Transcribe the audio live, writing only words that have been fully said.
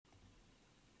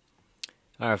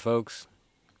Alright, folks,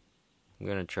 I'm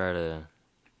gonna try to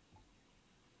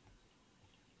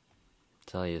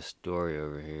tell you a story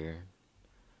over here.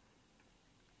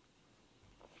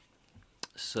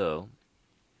 So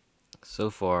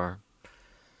far,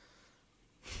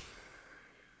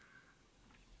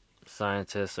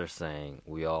 scientists are saying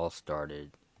we all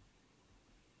started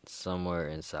somewhere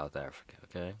in South Africa,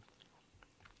 okay?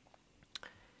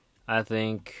 I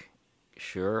think,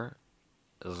 sure,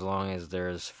 as long as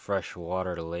there's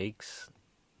freshwater lakes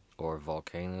or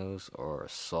volcanoes or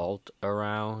salt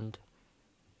around,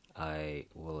 I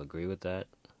will agree with that.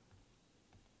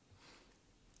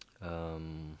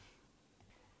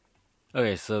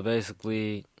 Okay, so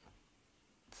basically,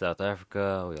 South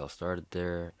Africa, we all started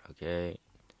there, okay?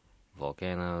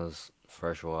 Volcanoes,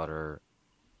 freshwater,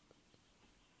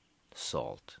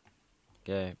 salt,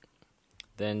 okay?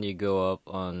 Then you go up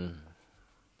on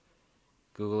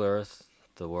Google Earth,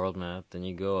 the world map, then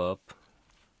you go up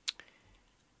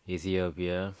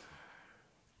Ethiopia,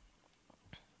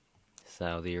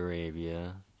 Saudi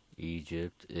Arabia,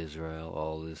 Egypt, Israel,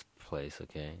 all this place,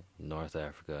 okay? North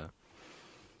Africa.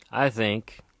 I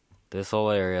think this whole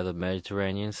area, the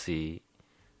Mediterranean Sea,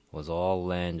 was all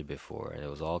land before, and it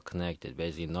was all connected.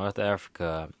 Basically, North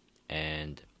Africa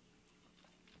and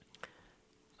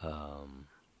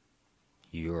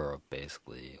Europe,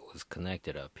 basically, was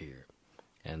connected up here.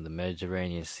 And the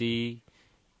Mediterranean Sea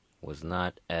was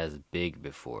not as big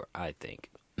before, I think,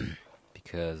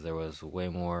 because there was way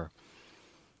more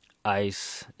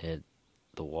ice.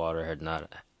 The water had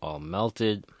not all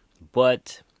melted,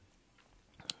 but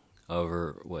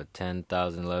over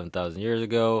 10,000, 11,000 years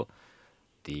ago,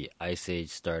 the ice age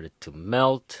started to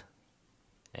melt,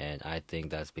 and I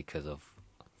think that's because of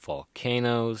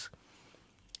volcanoes.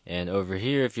 And over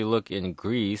here, if you look in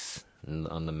Greece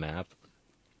on the map,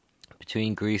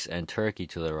 between Greece and Turkey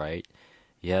to the right,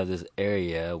 you have this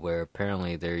area where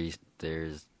apparently there's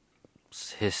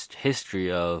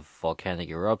history of volcanic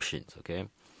eruptions. Okay,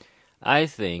 I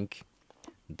think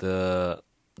the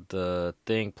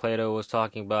thing Plato was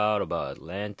talking about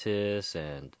Atlantis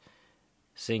and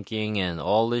sinking and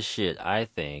all this shit, I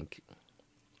think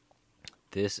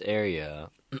this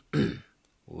area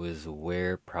was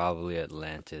where probably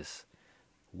Atlantis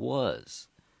was.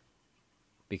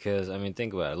 Because, I mean,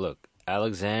 think about it. Look,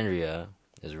 Alexandria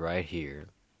is right here,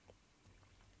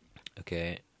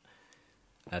 okay,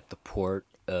 at the port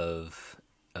of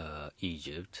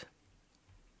Egypt.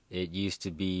 It used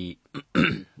to be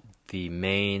the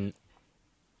main,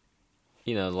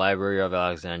 Library of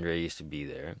Alexandria used to be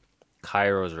there.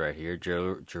 Cairo is right here.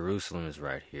 Jerusalem is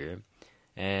right here.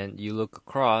 And you look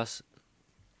across,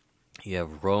 you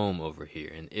have Rome over here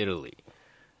in Italy.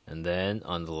 And then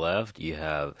on the left, you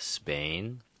have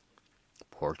Spain,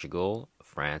 Portugal,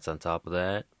 France on top of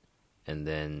that. And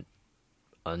then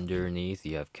underneath,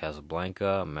 you have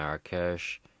Casablanca,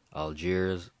 Marrakesh,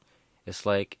 Algiers. It's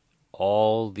like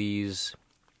all these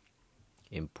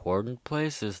important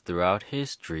places throughout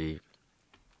history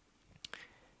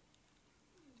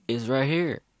is right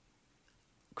here.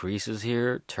 Greece is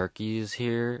here, Turkey is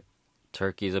here.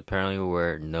 Turkey is apparently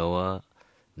where Noah's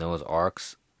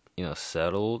arks,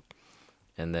 settled.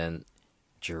 And then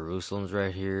Jerusalem's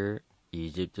right here,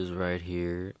 Egypt is right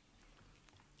here,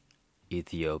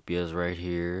 Ethiopia is right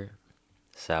here,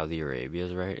 Saudi Arabia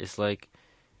is right. It's like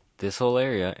this whole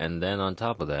area, and then on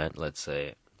top of that, let's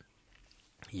say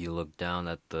you look down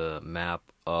at the map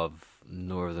of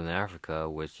Northern Africa,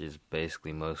 which is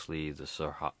basically mostly the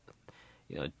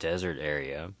desert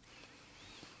area.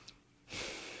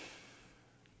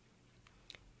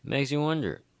 Makes you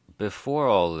wonder. Before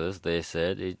all this, they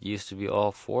said it used to be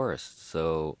all forest.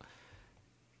 So,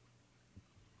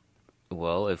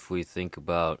 well, if we think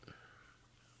about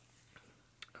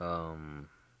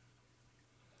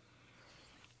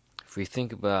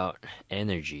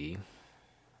energy,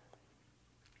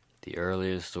 the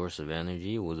earliest source of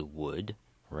energy was wood,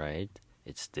 right?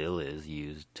 It still is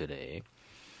used today.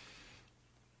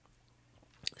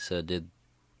 So did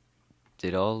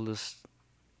all this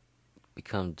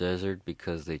become desert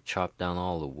because they chopped down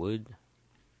all the wood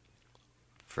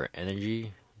for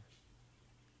energy?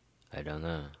 I don't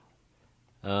know.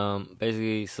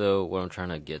 Basically, so what I'm trying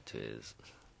to get to is,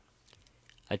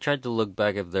 I tried to look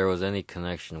back if there was any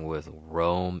connection with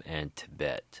Rome and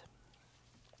Tibet.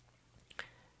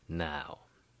 Now,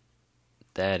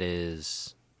 that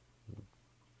is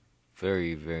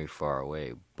very, very far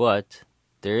away, but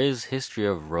there is history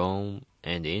of Rome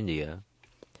and India.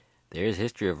 There is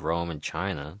history of Rome and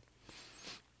China.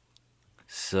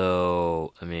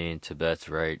 So, I mean, Tibet's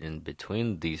right in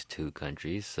between these two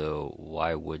countries, so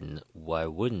why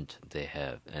wouldn't they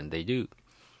have? And they do.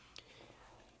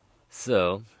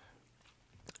 So,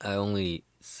 I only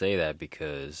say that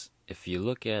because if you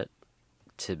look at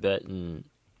Tibetan,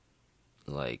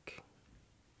 like,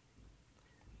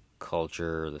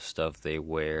 culture, the stuff they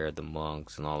wear, the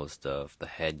monks and all the stuff, the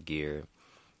headgear,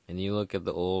 and you look at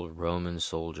the old Roman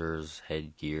soldiers'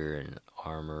 headgear and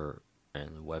armor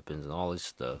and weapons and all this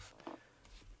stuff,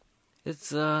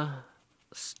 it's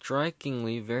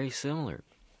strikingly very similar.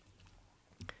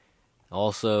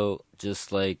 Also,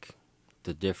 just like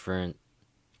the different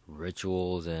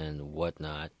rituals and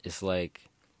whatnot, it's like,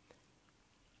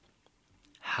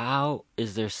 how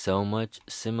is there so much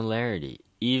similarity?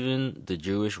 Even the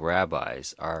Jewish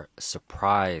rabbis are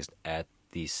surprised at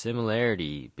the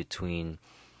similarity between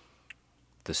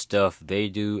the stuff they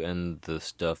do and the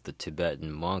stuff the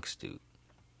Tibetan monks do.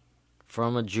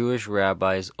 From a Jewish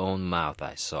rabbi's own mouth,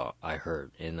 I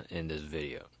heard in this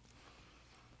video.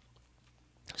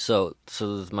 So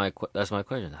that's my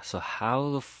question. So how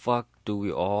the fuck do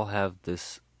we all have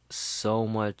this so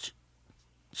much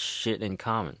shit in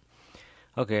common?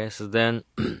 Okay, so then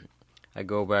I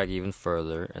go back even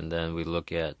further, and then we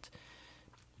look at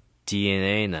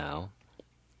DNA now,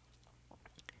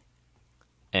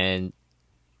 and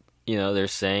they're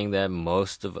saying that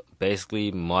most of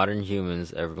basically modern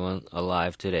humans, everyone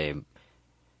alive today,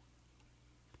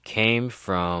 came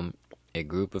from a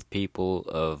group of people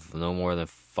of no more than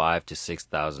 5,000 to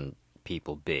 6,000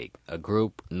 people big. A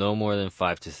group no more than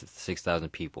 5,000 to 6,000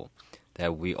 people.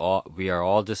 That we are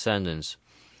all descendants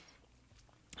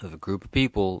of a group of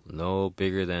people no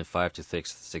bigger than 5,000 to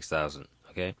 6,000.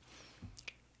 Okay,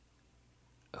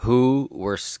 who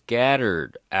were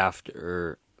scattered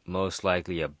after most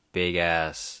likely a big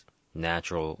ass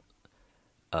natural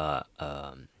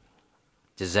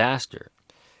disaster.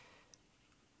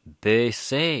 They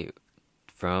say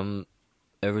from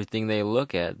everything they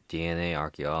look at, DNA,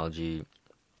 archaeology,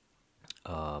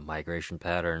 migration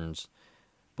patterns,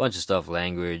 bunch of stuff,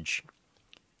 language,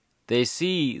 they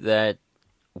see that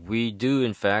we do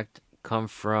in fact come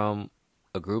from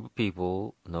a group of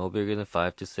people no bigger than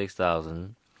 5,000 to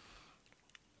 6,000,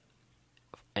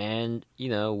 and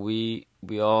we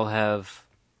all have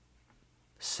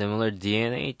similar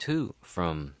DNA too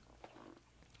from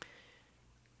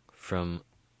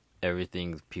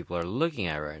everything people are looking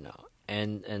at right now.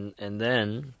 And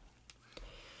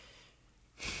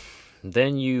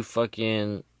then you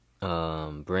fucking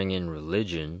bring in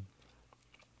religion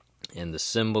and the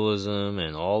symbolism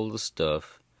and all the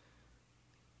stuff.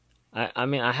 I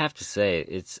mean, I have to say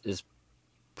it's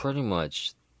pretty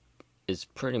much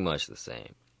the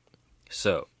same.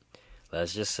 So,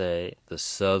 let's just say the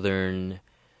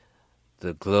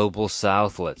global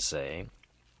south, let's say,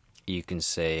 you can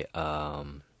say,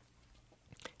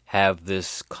 have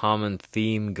this common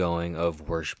theme going of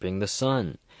worshiping the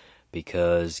sun.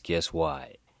 Because guess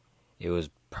why? It was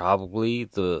probably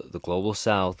the global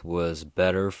south was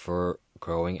better for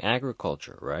growing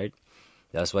agriculture, right?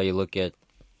 That's why you look at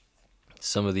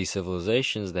some of these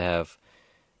civilizations that have,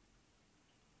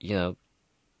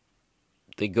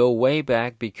 they go way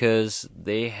back because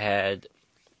they had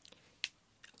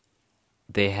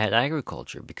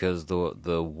agriculture, because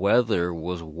the weather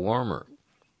was warmer,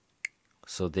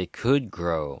 so they could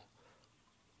grow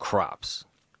crops,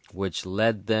 which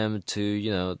led them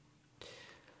to,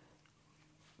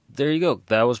 there you go.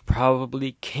 That was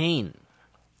probably Cain.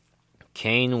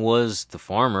 Cain was the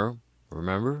farmer,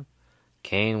 remember?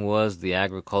 Cain was the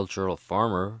agricultural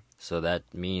farmer, so that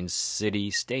means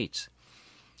city-states.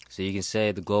 So you can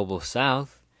say the global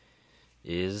south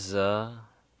is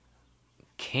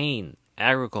Cain,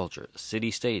 agriculture,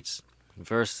 city-states,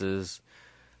 versus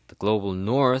the global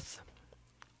north.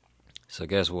 So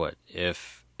guess what?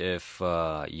 If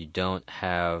you don't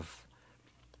have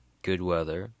good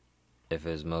weather, if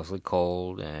it's mostly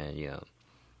cold and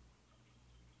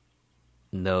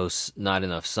not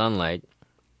enough sunlight,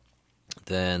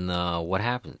 then what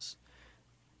happens?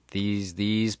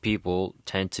 These people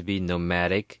tend to be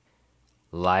nomadic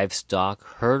livestock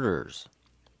herders,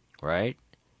 right?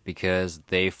 Because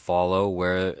they follow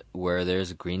where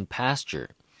there's green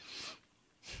pasture.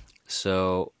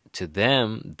 So to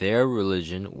them, their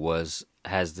religion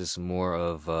has this more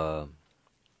of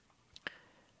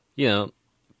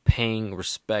paying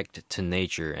respect to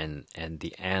nature and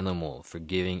the animal for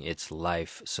giving its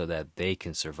life so that they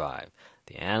can survive.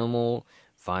 The animal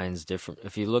finds different.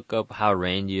 If you look up how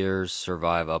reindeers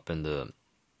survive up in the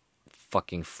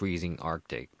fucking freezing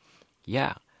Arctic,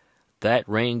 yeah, that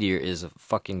reindeer is a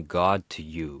fucking god to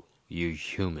you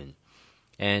human.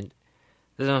 And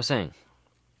this is what I'm saying.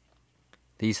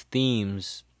 These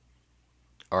themes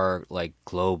are like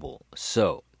global.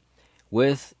 So,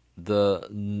 with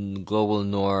the global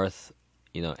north,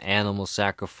 animal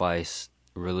sacrifice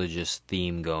religious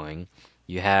theme going,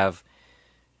 you have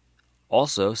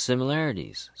also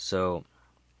similarities. So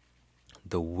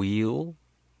the wheel,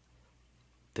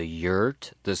 the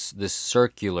yurt, this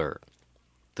circular,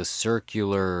 the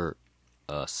circular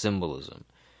symbolism,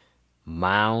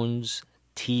 mounds,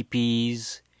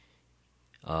 teepees,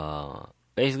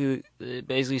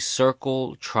 basically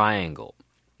circle, triangle.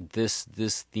 This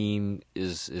theme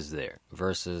is there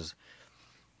versus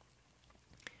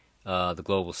the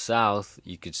global south.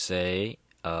 You could say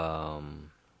the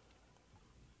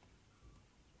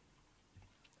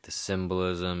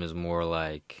symbolism is more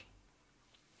like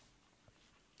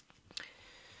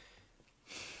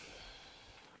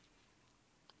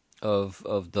of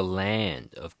the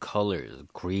land, of colors,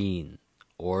 green,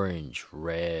 orange,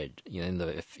 red,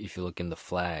 if you look in the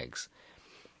flags.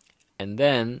 And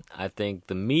then I think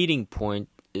the meeting point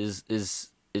is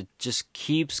it just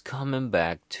keeps coming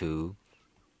back to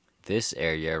this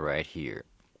area right here.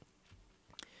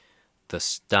 The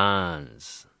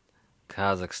stans,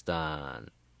 Kazakhstan,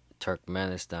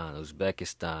 Turkmenistan,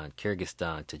 Uzbekistan,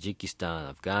 Kyrgyzstan, Tajikistan,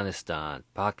 Afghanistan,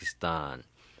 Pakistan.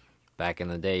 Back in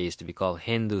the day, it used to be called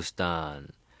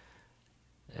Hindustan.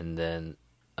 And then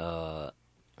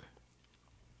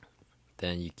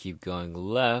you keep going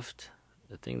left.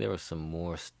 I think there were some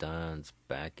more stans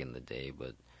back in the day,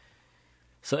 but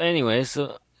so anyway,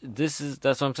 so that's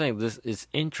what I'm saying. This is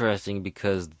interesting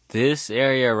because this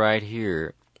area right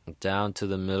here, down to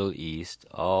the Middle East,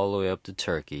 all the way up to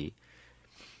Turkey,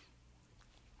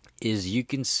 is, you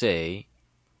can say,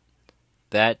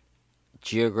 that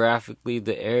geographically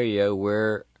the area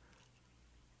where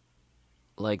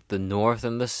like the north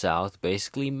and the south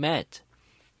basically met.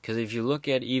 Because if you look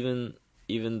at even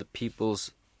the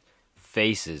people's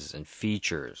faces and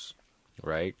features,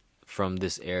 right, from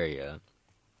this area,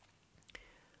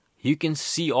 you can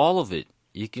see all of it.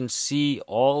 You can see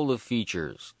all the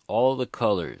features, all the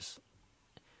colors.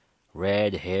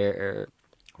 Red hair,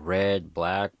 red,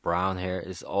 black, brown hair,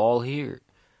 it's all here.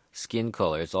 Skin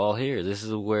color, it's all here. This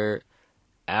is where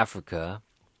Africa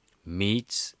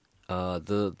meets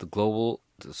the global,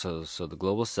 so the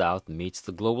global south meets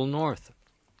the global north.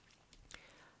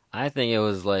 I think it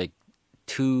was like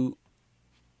two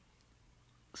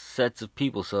sets of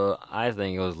people. So I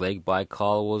think it was Lake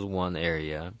Baikal was one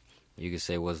area. You could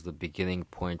say was the beginning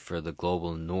point for the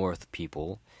global north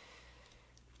people.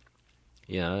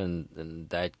 And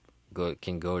that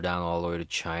can go down all the way to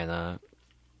China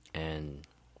and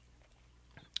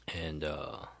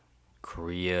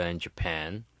Korea and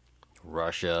Japan,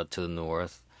 Russia to the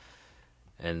north,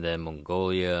 and then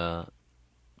Mongolia,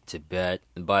 Tibet.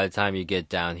 And by the time you get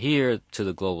down here to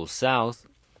the global south,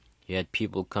 you had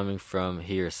people coming from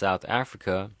here, South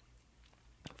Africa,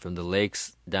 from the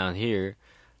lakes down here,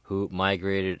 who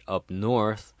migrated up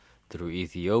north through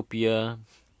Ethiopia,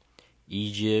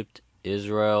 Egypt,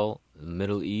 Israel,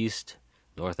 Middle East,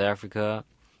 North Africa,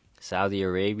 Saudi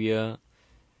Arabia,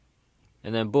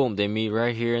 and then boom, they meet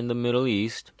right here in the Middle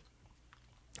East.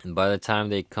 And by the time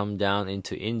they come down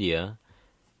into India,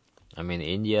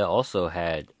 India also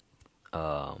had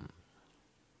the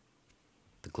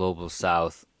global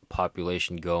south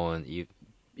population going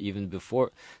even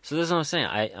before. So that's what I'm saying.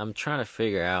 I'm trying to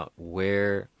figure out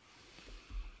where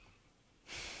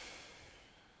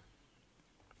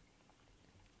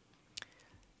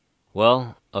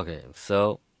well, okay,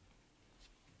 so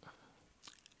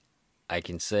I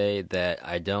can say that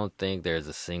I don't think there's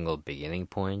a single beginning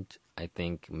point. I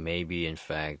think maybe, in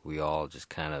fact, we all just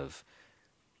kind of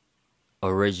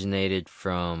originated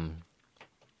from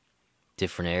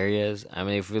different areas.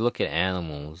 If we look at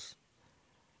animals,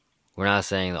 we're not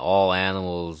saying that all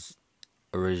animals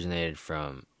originated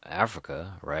from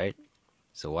Africa, right?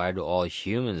 So why do all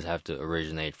humans have to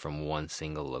originate from one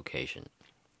single location?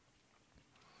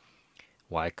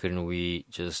 Why couldn't we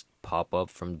just pop up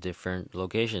from different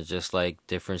locations, just like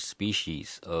different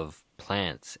species of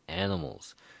plants,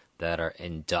 animals that are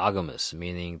endogamous,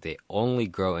 meaning they only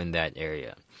grow in that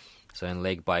area? So in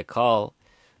Lake Baikal,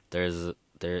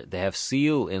 they have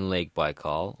seal in Lake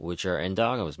Baikal, which are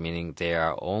endogamous, meaning they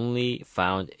are only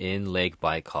found in Lake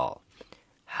Baikal.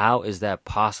 How is that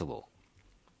possible?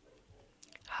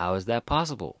 How is that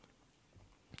possible?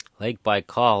 Lake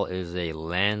Baikal is a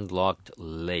landlocked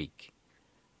lake.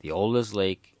 The oldest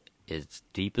lake, it's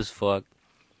deep as fuck.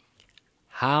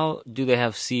 How do they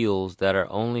have seals that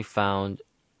are only found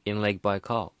in Lake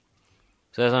Baikal?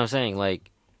 So that's what I'm saying. Like,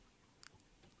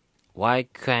 why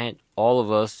can't all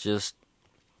of us just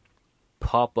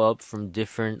pop up from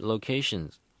different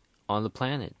locations on the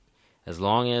planet? As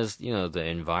long as, the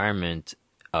environment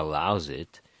allows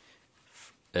it,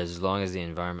 as long as the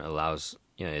environment allows,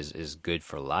 is good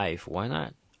for life, why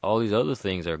not? All these other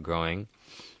things are growing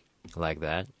like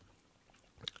that.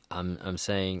 I'm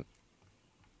saying,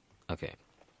 okay.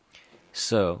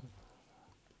 So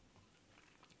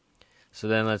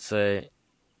then let's say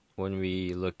when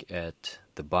we look at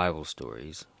the Bible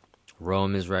stories,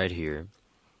 Rome is right here.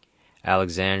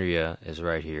 Alexandria is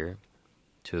right here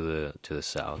to the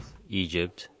south.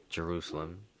 Egypt,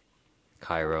 Jerusalem,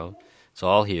 Cairo. It's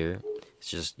all here. It's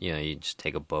just, you just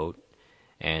take a boat,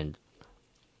 and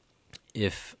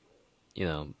if,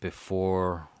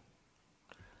 before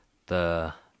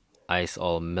the ice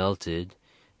all melted,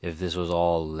 if this was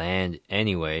all land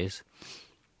anyways,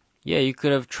 yeah, you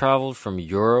could have traveled from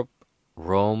Europe,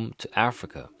 Rome, to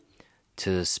Africa,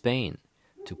 to Spain,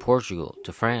 to Portugal,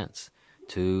 to France,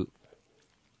 to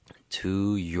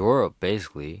Europe,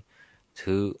 basically.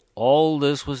 To all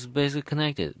this was basically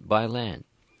connected by land.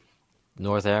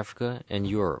 North Africa and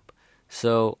Europe.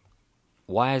 So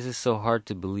why is it so hard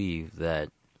to believe that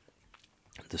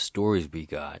the stories we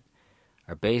got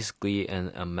are basically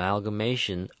an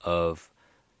amalgamation of...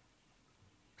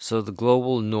 So the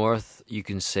global north, you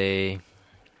can say,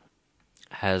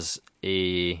 has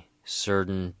a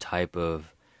certain type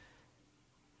of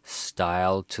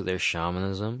style to their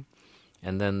shamanism,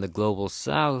 and then the global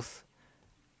south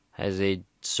has a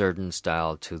certain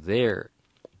style to their...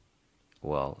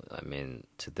 Well, I mean,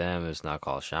 to them it's not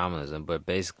called shamanism, but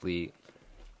basically,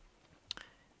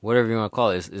 whatever you want to call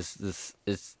it, it's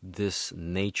this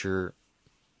nature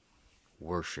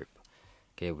worship.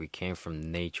 Okay, we came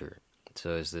from nature,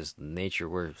 so it's this nature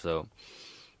worship. So,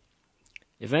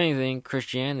 if anything,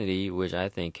 Christianity, which I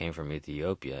think came from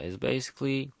Ethiopia, is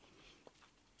basically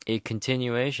a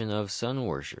continuation of sun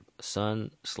worship,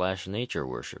 sun/nature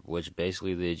worship, which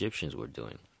basically the Egyptians were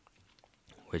doing,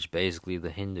 which basically the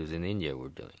Hindus in India were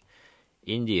doing.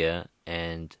 India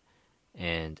and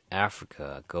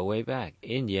Africa go way back.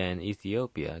 India and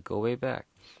Ethiopia go way back.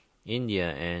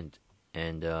 India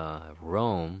and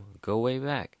Rome go way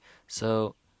back.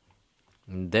 So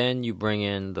then you bring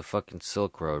in the fucking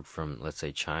Silk Road from, let's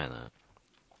say, China.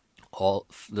 All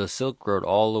the Silk Road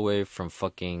all the way from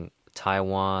fucking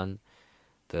Taiwan,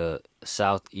 the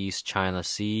Southeast China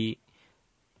Sea,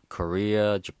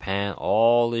 Korea, Japan,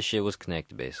 all this shit was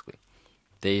connected basically.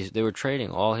 They were trading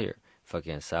all here.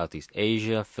 Fucking Southeast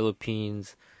Asia,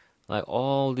 Philippines, like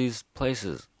all these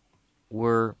places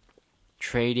were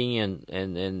trading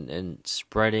and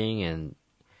spreading and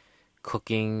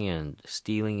cooking and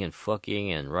stealing and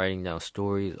fucking and writing down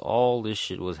stories. All this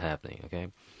shit was happening, okay?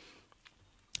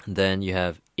 And then you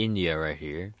have India right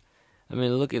here. I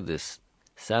mean, look at this.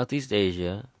 Southeast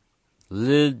Asia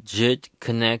legit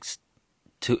connects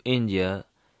to India,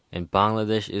 and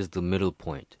Bangladesh is the middle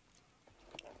point.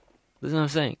 Listen what I'm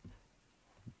saying.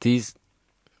 These,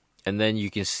 and then you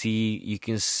can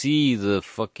see the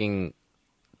fucking,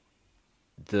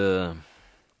 the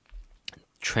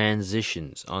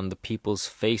transitions on the people's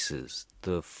faces,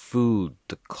 the food,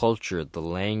 the culture, the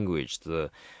language,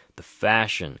 the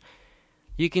fashion.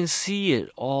 You can see it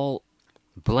all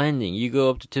blending. You go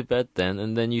up to Tibet then,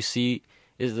 and then you see,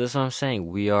 is this what I'm saying?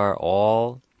 We are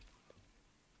all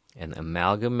an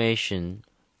amalgamation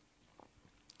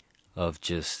of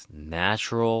just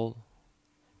natural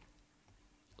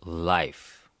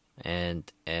life,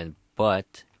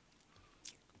 but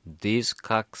these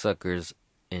cocksuckers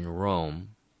in Rome,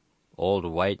 old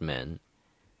white men,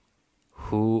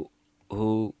 who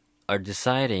are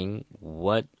deciding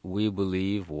what we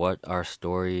believe, what our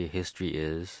story, history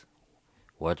is,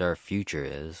 what our future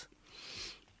is.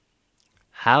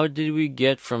 How did we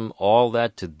get from all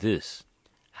that to this?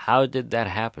 How did that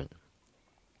happen?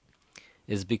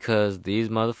 It's because these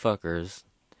motherfuckers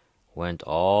went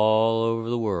all over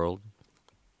the world.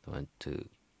 They went to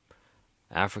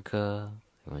Africa,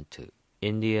 they went to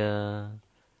India,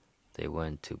 they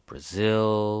went to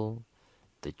Brazil,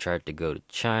 they tried to go to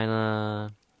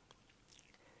China.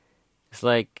 It's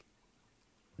like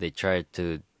they tried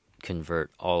to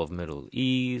convert all of Middle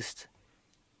East.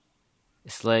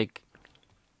 It's like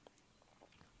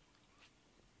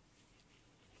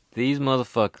these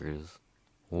motherfuckers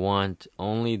want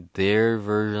only their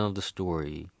version of the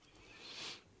story.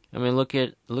 I mean, look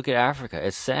at Africa.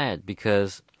 It's sad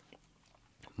because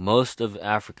most of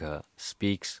Africa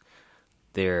speaks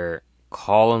their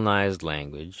colonized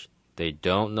language. They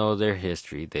don't know their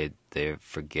history. They're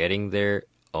forgetting their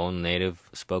own native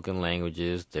spoken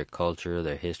languages, their culture,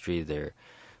 their history, their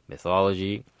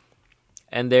mythology,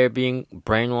 and they're being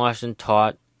brainwashed and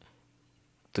taught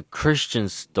the Christian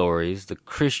stories, the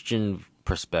Christian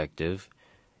perspective,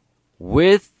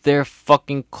 with their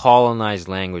fucking colonized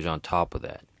language on top of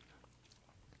that.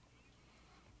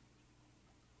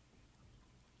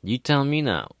 You tell me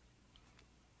now.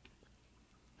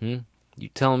 You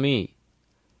tell me.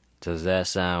 Does that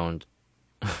sound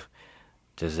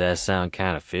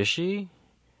kind of fishy?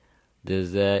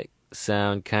 Does that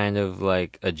sound kind of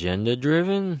like agenda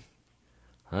driven?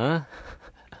 Huh?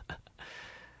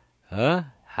 Huh?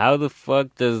 How the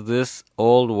fuck does this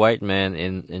old white man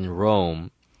in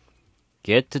Rome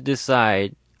get to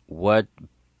decide what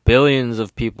billions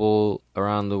of people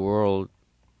around the world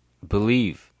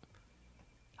believe?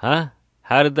 Huh?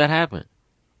 How did that happen?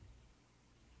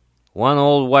 One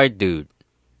old white dude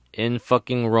in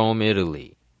fucking Rome,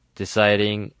 Italy,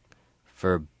 deciding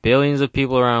for billions of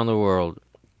people around the world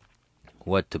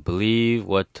what to believe,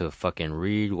 what to fucking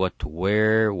read, what to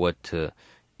wear, what to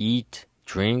eat,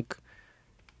 drink,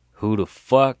 who to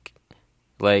fuck.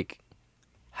 Like,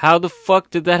 how the fuck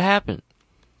did that happen?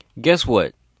 Guess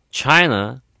what?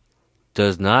 China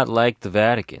does not like the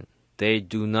Vatican. They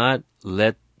do not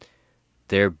let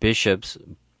their bishops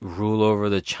rule over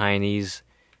the Chinese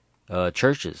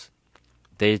churches.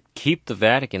 They keep the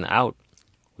Vatican out.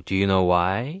 Do you know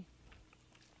why?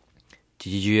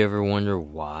 Did you ever wonder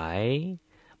why?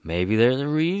 Maybe there's a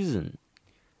reason.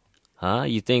 Huh?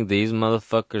 You think these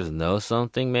motherfuckers know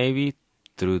something maybe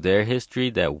through their history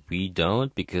that we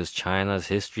don't because China's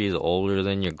history is older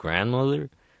than your grandmother?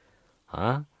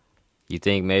 Huh? You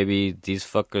think maybe these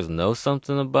fuckers know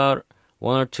something about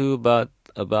one or two about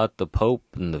the Pope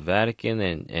and the Vatican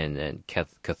and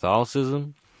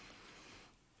Catholicism?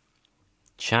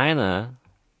 China,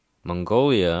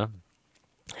 Mongolia,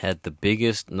 had the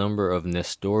biggest number of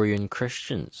Nestorian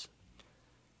Christians,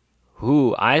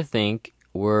 who I think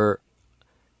were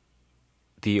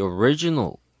the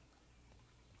original,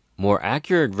 more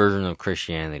accurate version of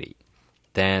Christianity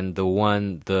than the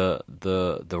one the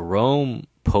Rome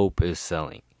Pope is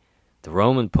selling. The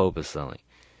Roman Pope is selling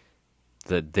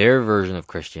their version of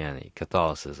Christianity,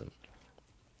 Catholicism.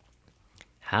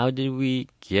 How did we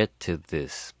get to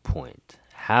this point?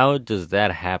 How does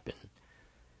that happen?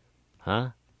 Huh?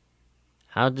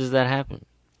 How does that happen?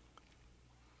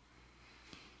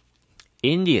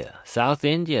 India, South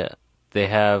India, they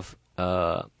have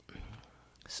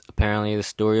apparently the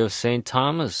story of Saint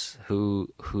Thomas who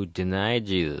denied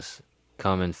Jesus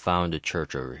come and found a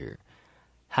church over here.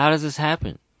 How does this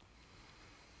happen?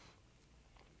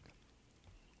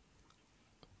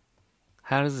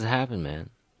 How does this happen, man?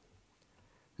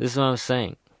 This is what I'm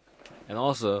saying. And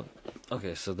also,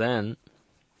 okay, so then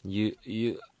you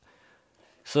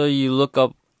look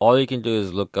up, all you can do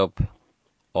is look up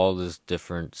all this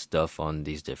different stuff on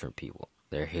these different people,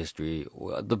 their history,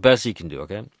 the best you can do,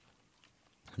 okay?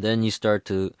 Then you start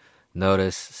to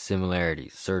notice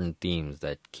similarities, certain themes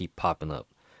that keep popping up.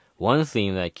 One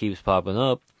theme that keeps popping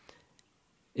up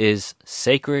is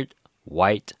sacred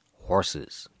white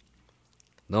horses.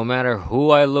 No matter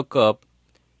who I look up,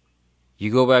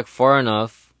 you go back far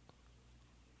enough,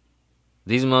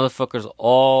 these motherfuckers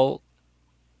all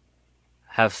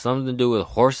have something to do with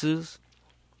horses,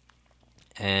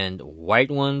 and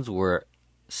white ones were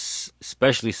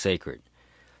especially sacred.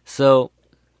 So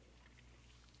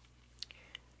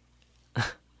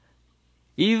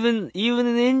even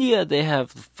in India, they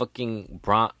have the fucking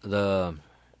the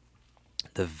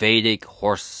Vedic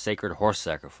sacred horse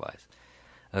sacrifice.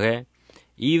 Okay,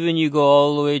 even you go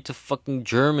all the way to fucking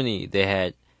Germany, they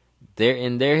had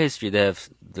in their history they have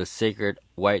the sacred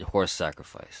white horse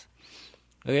sacrifice.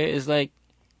 Okay, it's like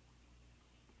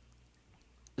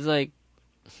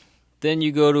then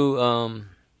you go to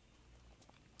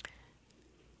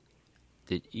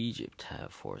did Egypt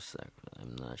have horse sacrifice?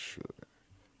 I'm not sure.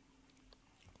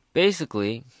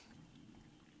 Basically,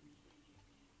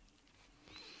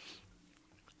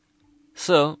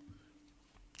 so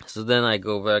then I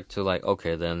go back to like,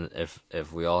 okay, then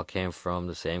if we all came from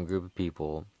the same group of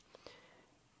people,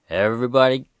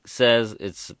 everybody says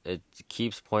it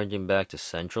keeps pointing back to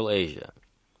Central Asia.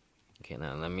 Okay,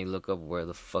 now let me look up where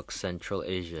the fuck Central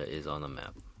Asia is on the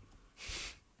map.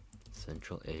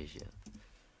 Central Asia.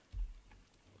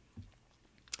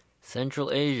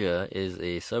 Central Asia is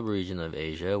a subregion of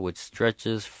Asia which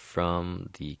stretches from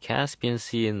the Caspian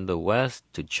Sea in the west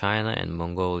to China and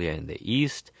Mongolia in the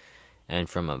east, and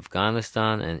from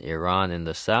Afghanistan and Iran in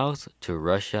the south to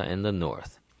Russia in the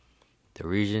north. The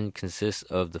region consists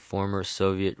of the former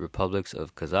Soviet republics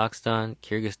of Kazakhstan,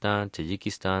 Kyrgyzstan,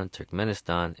 Tajikistan,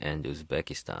 Turkmenistan, and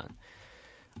Uzbekistan.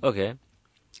 Okay,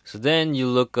 so then you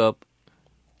look up,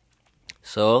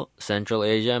 so Central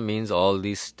Asia means all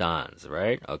these stans,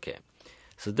 right? Okay,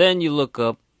 so then you look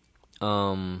up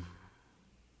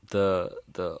the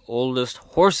oldest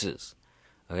horses,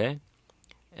 okay?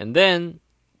 And then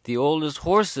the oldest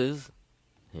horses,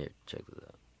 here, check this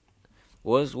out.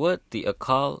 was what? The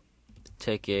Akal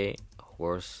Teke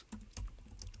horse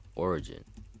origin.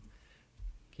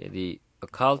 Okay, the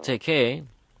Akal Teke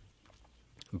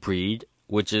breed,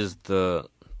 which is the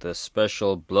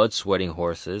special blood sweating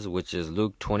horses, which is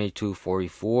Luke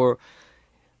 22:44.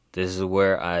 This is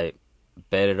where I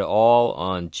bet it all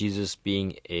on Jesus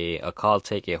being a Akal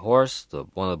Teke horse,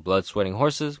 one of the blood sweating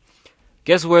horses.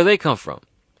 Guess where they come from?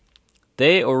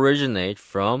 They originate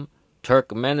from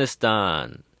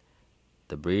Turkmenistan.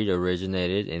 The breed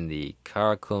originated in the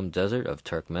Karakum Desert of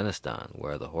Turkmenistan,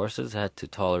 where the horses had to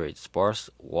tolerate sparse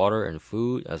water and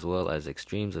food, as well as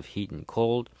extremes of heat and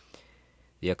cold.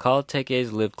 The Akal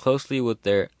Tekes lived closely with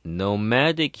their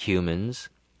nomadic humans,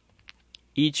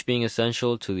 each being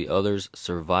essential to the other's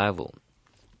survival.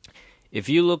 If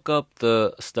you look up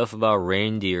the stuff about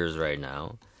reindeers right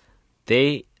now,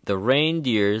 the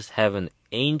reindeers have an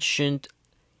ancient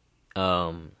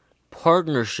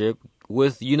partnership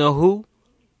with you know who?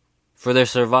 For their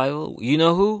survival, you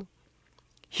know who?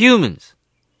 Humans.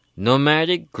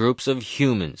 Nomadic groups of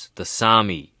humans, the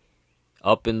Sami,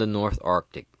 up in the North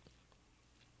Arctic.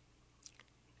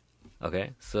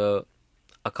 Okay, so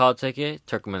Akal Teke,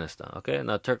 Turkmenistan. Okay,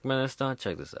 now Turkmenistan,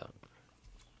 check this out.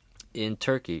 In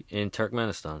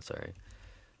Turkmenistan,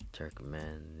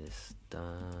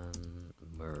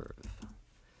 Merv.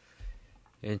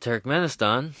 In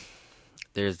Turkmenistan,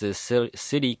 there's this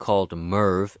city called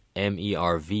Merv,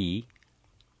 M-E-R-V.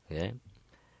 Okay,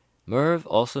 Merv,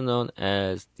 also known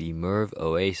as the Merv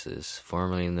Oasis,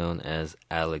 formerly known as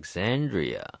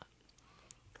Alexandria.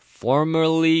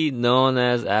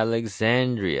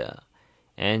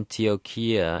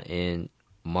 Antioquia in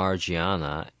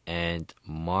Margiana, and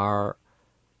Mar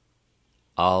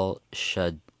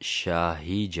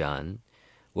al-Shahijan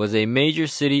was a major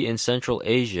city in Central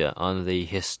Asia on the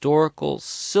historical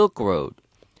Silk Road,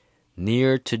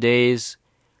 near today's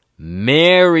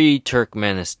Mary,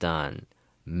 Turkmenistan.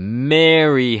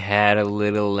 Mary had a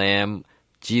little lamb.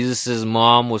 Jesus'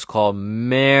 mom was called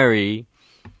Mary.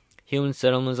 Human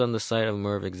settlements on the site of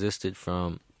Merv existed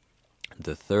from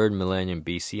the 3rd millennium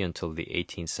BC until the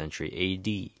 18th century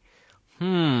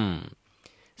AD.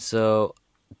 So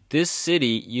this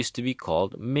city used to be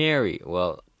called Mary.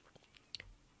 Well,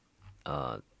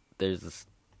 there's this.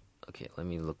 Okay, let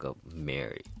me look up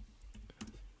Mary.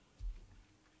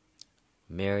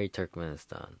 Mary,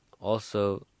 Turkmenistan.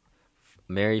 Also,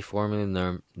 Mary, formerly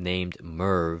named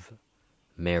Merv,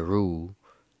 Meru,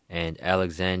 and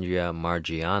Alexandria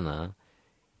Margiana,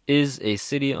 is a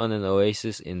city on an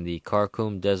oasis in the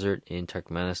Karakum Desert in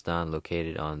Turkmenistan,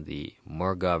 located on the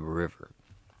Morghab River.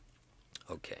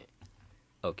 Okay.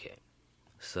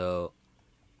 So,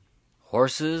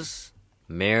 horses,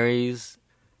 Marys,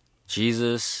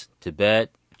 Jesus,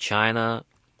 Tibet, China,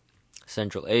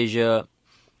 Central Asia,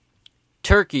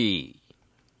 Turkey,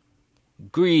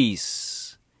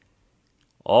 Greece,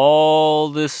 all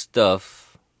this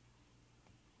stuff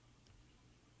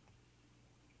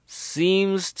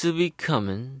seems to be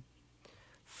coming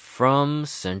from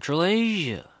Central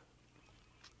Asia.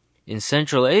 In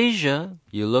Central Asia,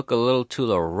 you look a little to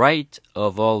the right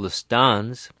of all the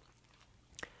stans,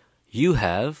 you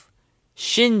have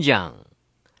Xinjiang,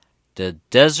 the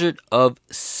desert of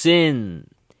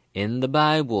sin in the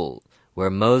Bible, where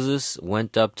Moses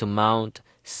went up to Mount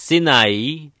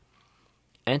Sinai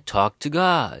and talked to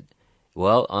God.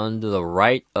 Well, on the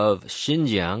right of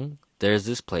Xinjiang, there's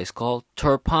this place called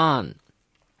Turpan.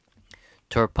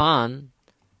 Turpan,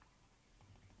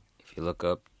 if you look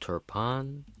up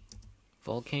Turpan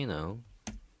volcano.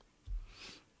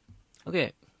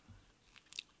 Okay.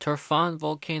 Turfan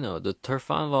volcano. The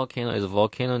Turfan volcano is a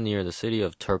volcano near the city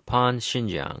of Turpan,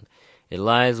 Xinjiang. It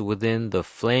lies within the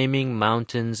Flaming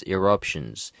Mountains.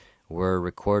 Eruptions were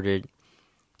recorded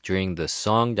during the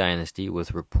Song Dynasty,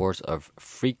 with reports of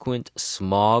frequent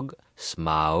smog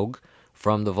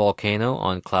from the volcano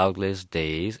on cloudless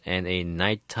days and a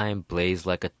nighttime blaze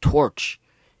like a torch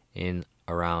in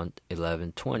around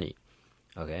 1120.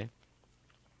 Okay?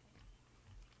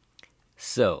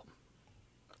 So,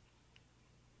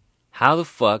 how the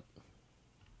fuck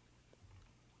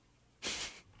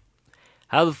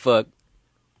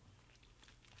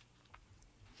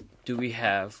do we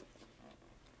have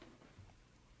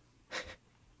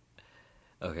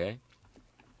okay,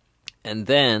 and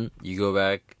then you go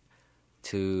back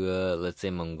to let's say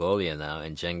Mongolia now,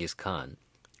 and Genghis Khan.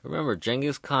 Remember,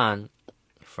 Genghis Khan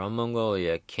from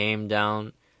Mongolia came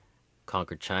down,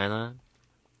 conquered China,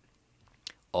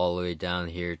 all the way down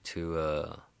here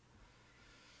to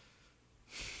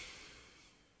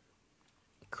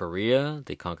Korea.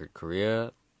 They conquered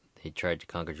Korea. He tried to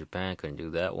conquer Japan, couldn't do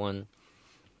that one.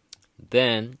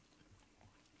 Then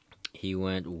he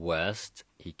went west,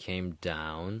 he came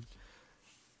down,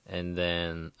 and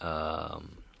then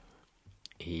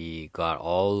he got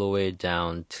all the way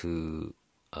down to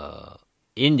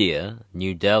India,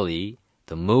 New Delhi.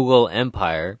 The Mughal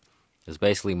Empire is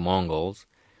basically Mongols.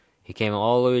 He came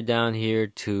all the way down here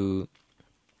to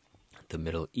the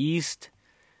Middle East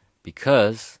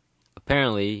because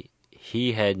apparently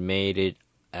he had made it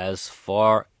as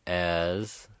far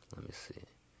as, let me see,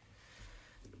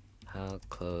 how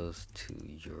close to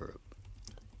Europe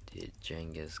did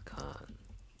Genghis Khan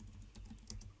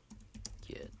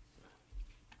get?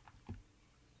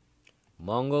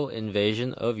 Mongol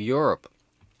invasion of Europe.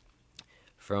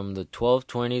 From the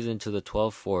 1220s into the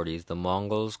 1240s, the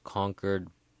Mongols conquered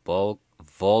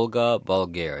Volga,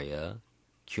 Bulgaria,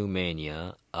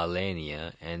 Cumania,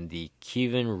 Alania, and the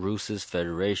Kievan Rus'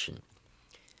 Federation.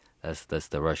 That's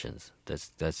the Russians.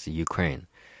 That's the Ukraine.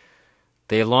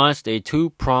 They launched a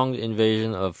two-pronged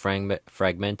invasion of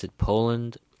fragmented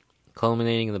Poland,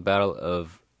 culminating in the Battle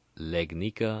of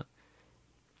Legnica,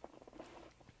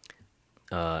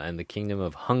 and the Kingdom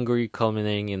of Hungary,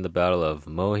 culminating in the Battle of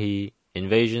Mohi.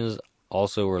 Invasions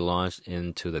also were launched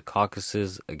into the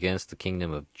Caucasus against the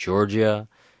Kingdom of Georgia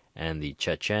and the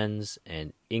Chechens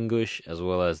and Ingush, as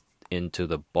well as into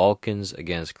the Balkans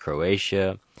against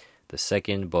Croatia, the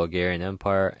Second Bulgarian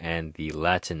Empire, and the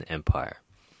Latin Empire.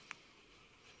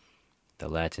 The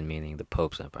Latin meaning the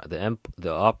Pope's Empire.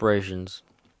 The operations,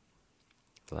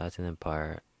 the Latin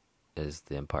Empire is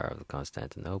the Empire of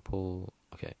Constantinople.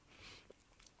 Okay.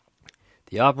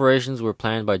 The operations were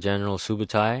planned by General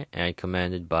Subutai and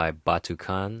commanded by Batu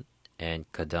Khan and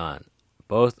Kadan.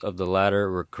 Both of the latter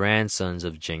were grandsons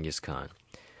of Genghis Khan.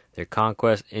 Their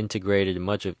conquest integrated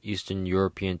much of Eastern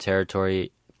European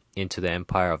territory into the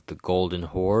empire of the Golden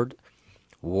Horde.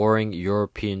 Warring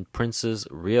European princes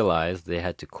realized they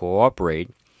had to cooperate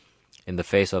in the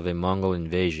face of a Mongol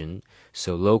invasion,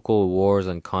 so local wars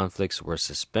and conflicts were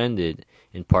suspended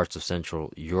in parts of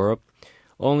Central Europe,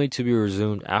 only to be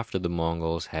resumed after the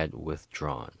Mongols had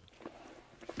withdrawn.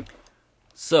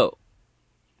 So,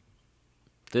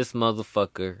 this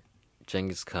motherfucker,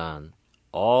 Genghis Khan,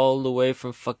 all the way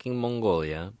from fucking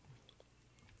Mongolia,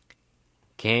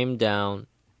 came down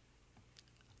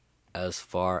as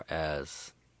far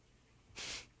as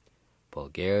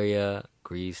Bulgaria,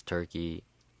 Greece, Turkey,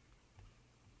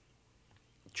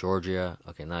 Georgia.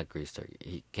 Okay, not Greece, Turkey.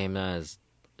 He came down as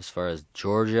far as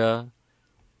Georgia,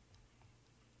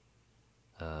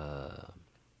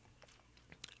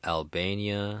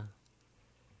 Albania,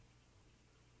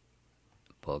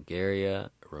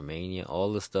 Bulgaria, Romania,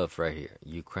 all the stuff right here.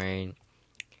 Ukraine.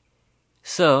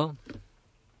 So,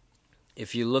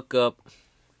 if you look up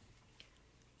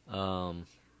Mongol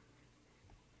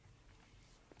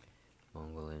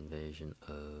invasion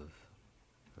of,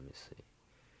 let me see,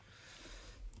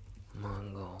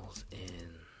 Mongols in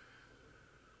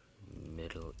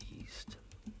Middle East.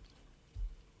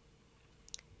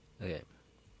 Okay.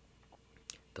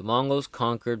 The Mongols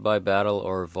conquered by battle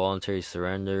or voluntary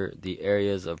surrender the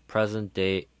areas of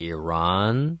present-day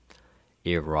Iran,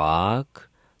 Iraq,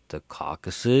 the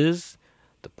Caucasus,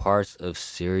 the parts of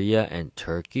Syria and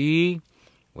Turkey,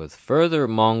 with further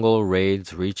Mongol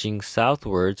raids reaching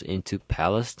southwards into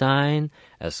Palestine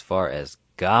as far as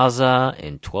Gaza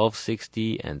in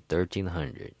 1260 and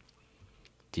 1300.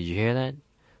 Did you hear that?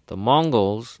 The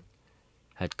Mongols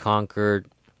had conquered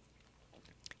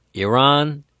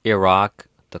Iran, Iraq,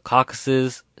 the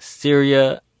Caucasus,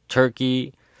 Syria,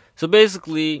 Turkey. So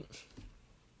basically,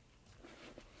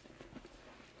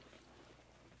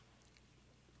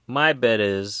 my bet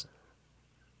is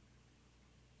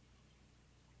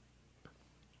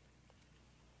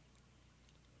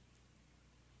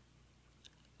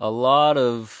a lot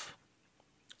of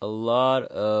a lot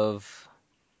of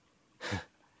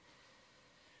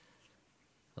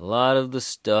the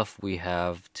stuff we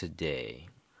have today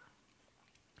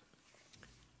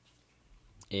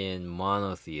in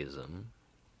monotheism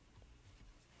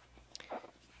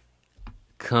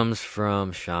comes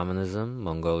from shamanism,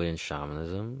 Mongolian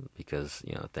shamanism, because,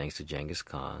 thanks to Genghis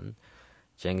Khan.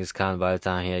 Genghis Khan, by the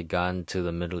time he had gotten to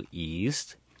the Middle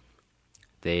East,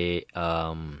 he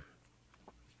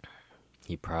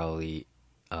probably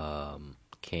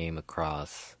came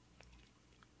across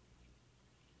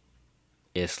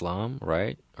Islam,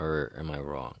 right? Or am I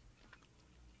wrong?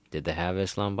 Did they have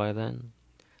Islam by then?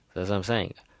 That's what I'm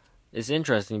saying. It's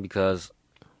interesting because,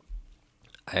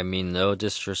 I mean, no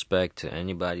disrespect to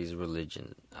anybody's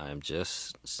religion. I'm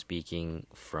just speaking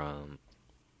from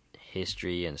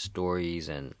history and stories,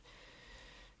 and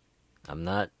I'm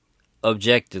not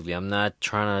objectively, I'm not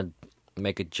trying to,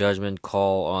 make a judgment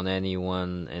call on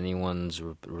anyone's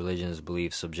religion's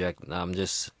belief subject. I'm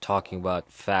just talking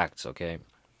about facts, okay?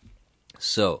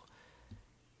 So,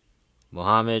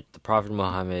 the Prophet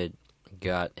Muhammad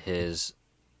got the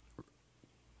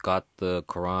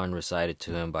Quran recited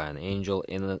to him by an angel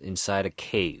inside a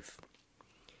cave.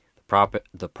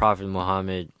 The Prophet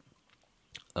Muhammad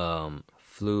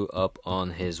flew up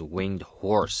on his winged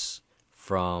horse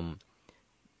from,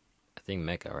 I think,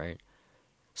 Mecca, right?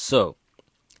 So,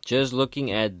 just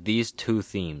looking at these two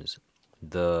themes,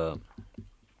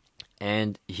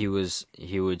 and he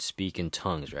would speak in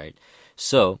tongues, right?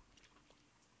 So,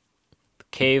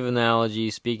 cave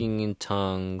analogy, speaking in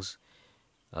tongues,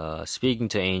 speaking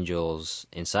to angels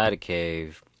inside a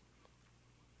cave.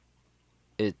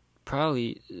 It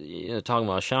probably, talking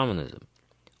about shamanism.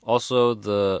 Also,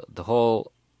 the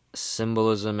whole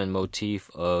symbolism and motif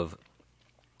of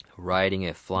riding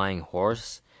a flying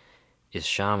horse is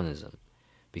shamanism,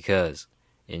 because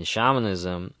in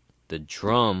shamanism, the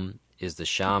drum is the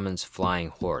shaman's flying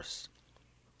horse.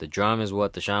 The drum is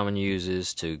what the shaman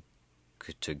uses to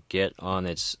get on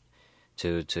its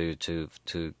to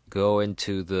go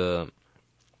into the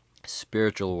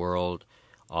spiritual world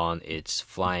on its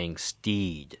flying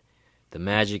steed. The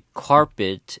magic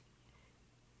carpet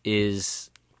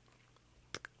is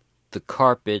the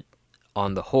carpet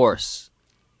on the horse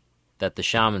that the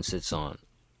shaman sits on,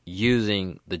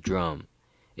 using the drum.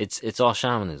 It's all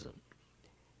shamanism.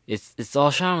 It's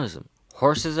all shamanism.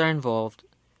 Horses are involved.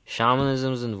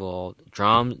 Shamanism is involved.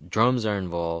 Drums are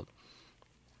involved.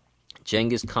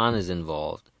 Genghis Khan is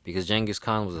involved, because Genghis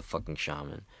Khan was a fucking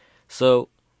shaman. So,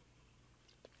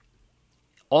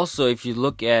 also, if you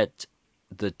look at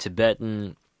the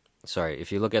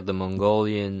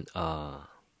Mongolian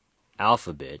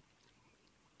alphabet,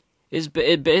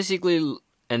 it basically,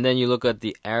 and then you look at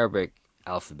the Arabic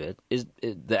alphabet,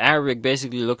 the Arabic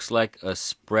basically looks like a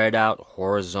spread out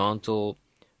horizontal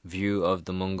view of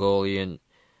the Mongolian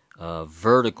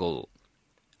vertical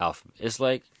alphabet. It's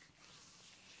like,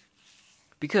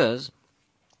 because,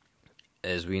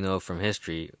 as we know from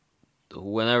history,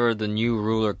 whenever the new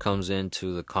ruler comes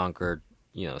into the conquered,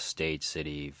 state,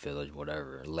 city, village,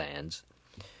 whatever, lands,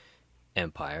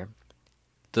 empire,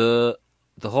 the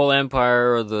whole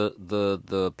empire, or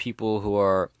the people who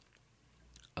are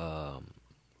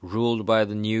ruled by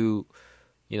the new,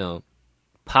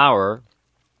 power,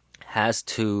 has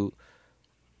to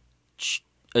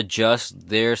adjust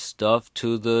their stuff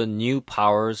to the new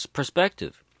power's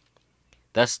perspective.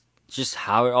 That's just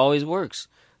how it always works.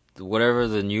 Whatever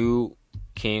the new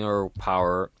king or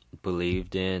power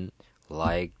believed in,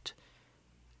 liked,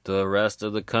 the rest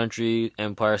of the country,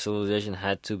 empire, civilization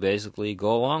had to basically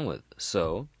go along with.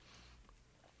 So,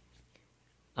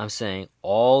 I'm saying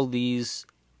all these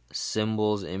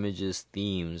symbols, images,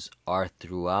 themes are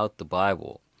throughout the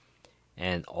Bible.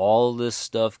 And all this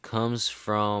stuff comes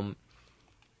from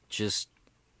just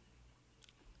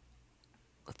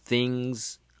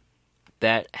things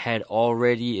that had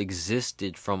already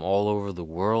existed from all over the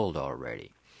world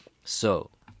already.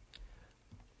 So,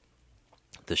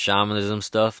 the shamanism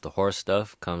stuff, the horse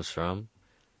stuff, comes from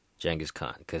Genghis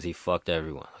Khan, because he fucked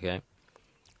everyone, okay?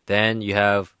 Then you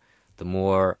have the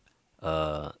more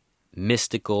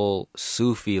mystical,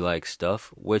 Sufi-like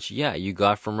stuff, which, you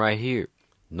got from right here.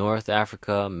 North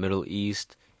Africa, Middle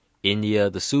East, India,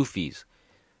 the Sufis.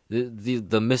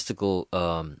 The mystical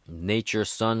nature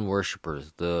sun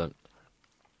worshippers,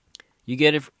 you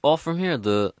get it all from here.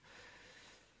 This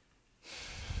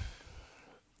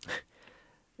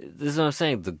is what I'm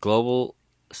saying. The global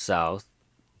south,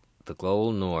 the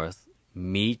global north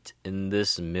meet in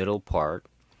this middle part.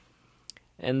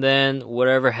 And then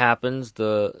whatever happens,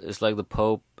 it's like the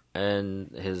Pope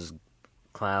and his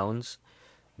clowns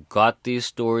got these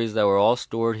stories that were all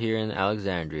stored here in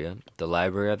Alexandria, the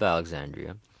Library of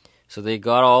Alexandria. So they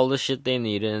got all the shit they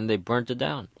needed and they burnt it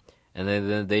down. And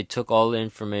then they took all the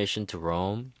information to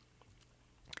Rome,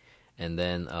 and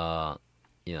then,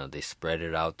 they spread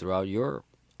it out throughout Europe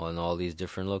on all these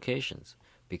different locations,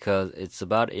 because it's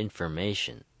about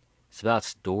information. It's about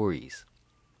stories.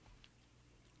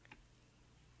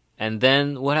 And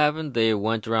then what happened? They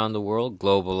went around the world,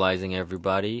 globalizing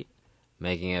everybody,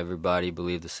 making everybody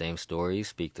believe the same stories,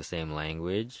 speak the same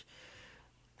language.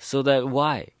 So that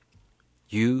why?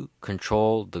 You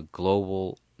control the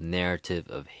global narrative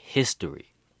of history.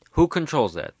 Who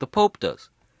controls that? The Pope does.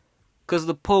 Because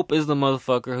the Pope is the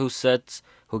motherfucker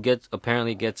who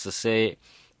apparently gets a say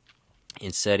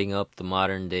in setting up the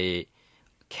modern day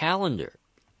calendar.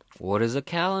 What is a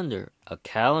calendar? A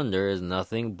calendar is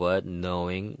nothing but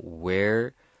knowing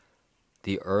where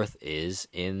the Earth is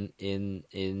in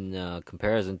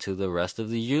comparison to the rest of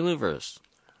the universe.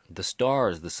 The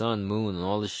stars, the sun, moon, and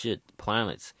all the shit,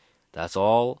 planets. That's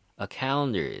all a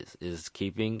calendar is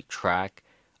keeping track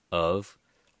of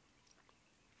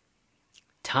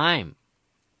time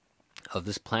of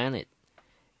this planet.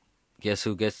 Guess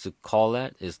who gets to call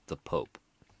that? Is the Pope.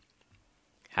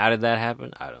 How did that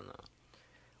happen? I don't know.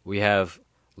 We have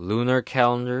lunar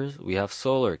calendars, we have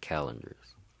solar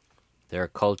calendars. There are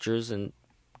cultures and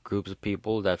groups of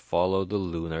people that follow the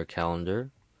lunar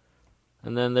calendar.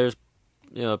 And then there's,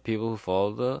 people who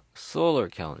follow the solar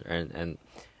calendar. And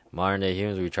modern day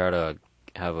humans, we try to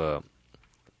have a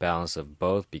balance of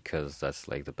both because that's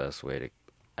like the best way to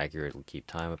accurately keep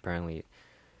time, apparently.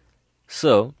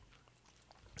 So,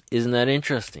 isn't that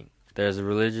interesting? There's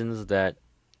religions that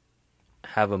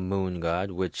have a moon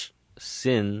god, which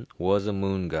Sin was a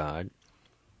moon god,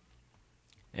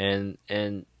 and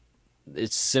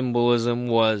its symbolism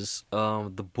was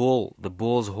the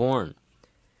bull's horn,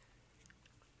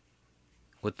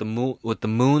 with the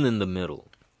moon in the middle.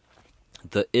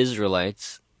 The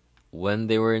Israelites, when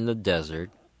they were in the desert,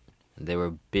 they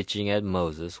were bitching at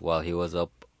Moses while he was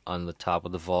up on the top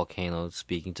of the volcano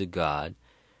speaking to God.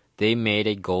 They made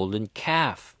a golden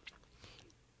calf.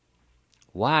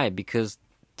 Why? Because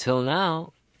till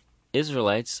now,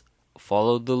 Israelites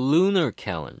followed the lunar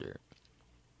calendar.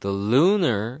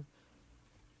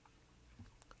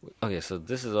 Okay, so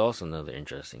this is also another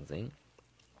interesting thing.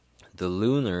 The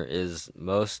lunar is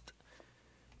most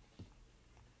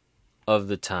of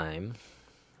the time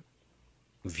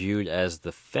viewed as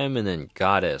the feminine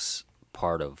goddess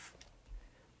part of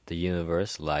the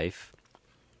universe, life.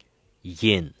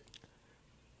 Yin.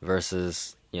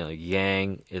 Versus,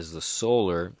 yang is the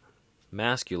solar,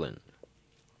 masculine.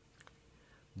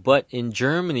 But in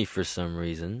Germany, for some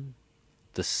reason,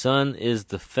 the sun is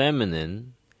the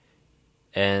feminine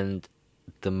and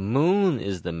the moon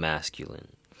is the masculine.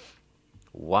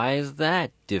 Why is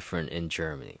that different in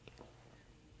Germany?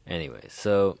 Anyway,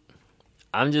 so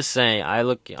I'm just saying,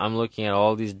 I'm looking at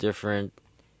all these different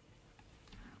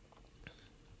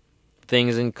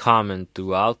things in common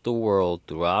throughout the world,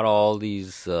 throughout all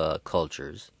these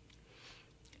cultures,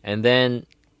 and then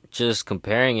just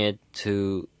comparing it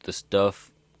to the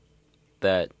stuff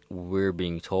that we're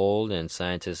being told and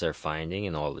scientists are finding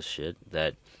and all the shit,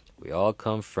 that we all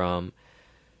come from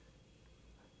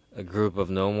a group of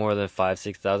no more than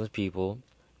 5,000-6,000 people.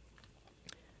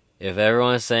 If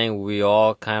everyone's saying we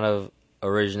all kind of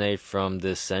originate from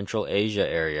this Central Asia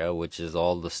area, which is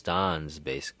all the stans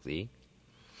basically,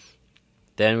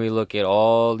 then we look at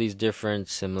all these different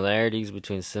similarities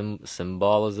between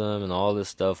symbolism and all this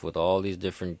stuff with all these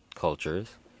different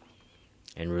cultures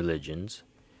and religions.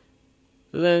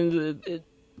 Then it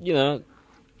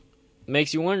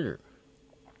makes you wonder.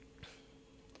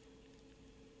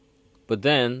 But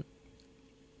then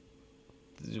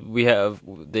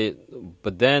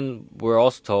we're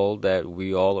also told that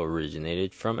we all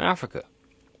originated from Africa.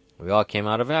 We all came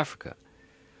out of Africa.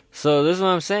 So this is what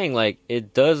I'm saying. Like,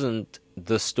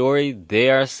 the story they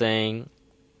are saying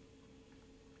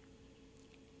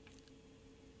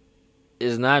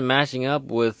is not matching up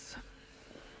with,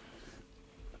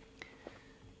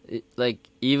 like,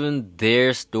 even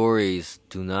their stories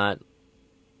do not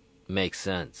make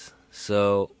sense.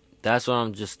 So that's what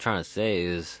I'm just trying to say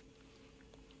is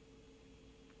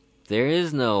there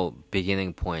is no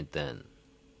beginning point then.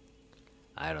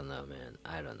 I don't know, man.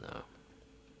 I don't know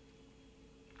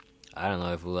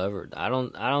if we'll ever. I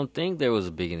don't think there was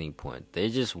a beginning point. They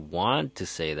just want to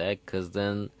say that because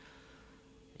then,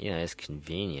 it's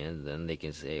convenient. Then they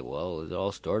can say, well, it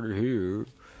all started here.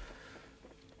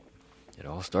 It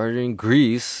all started in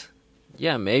Greece.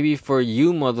 Yeah, maybe for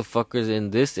you motherfuckers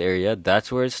in this area,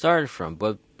 that's where it started from.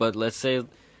 But let's say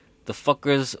the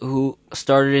fuckers who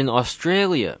started in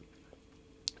Australia,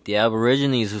 the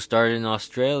Aborigines who started in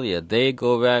Australia, they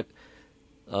go back,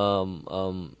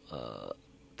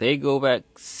 they go back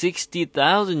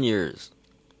 60,000 years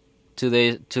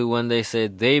to when they say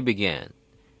they began.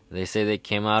 They say they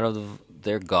came out of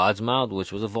their god's mouth,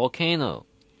 which was a volcano.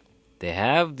 They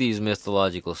have these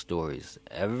mythological stories.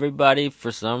 Everybody,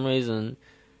 for some reason,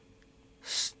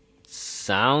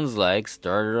 sounds like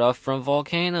started off from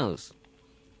volcanoes.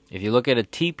 If you look at a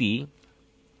teepee,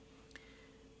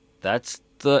 that's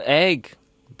the egg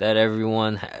that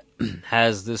everyone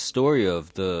has this story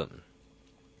of.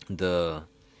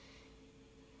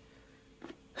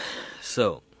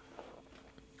 So,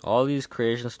 all these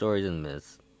creation stories and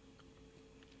myths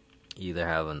either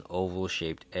have an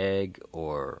oval-shaped egg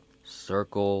or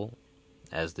circle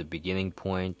as the beginning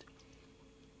point.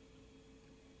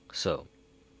 So,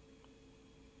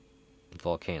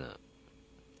 volcano.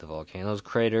 The volcano's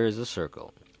crater is a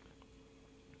circle.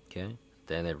 Okay?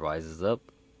 Then it rises up.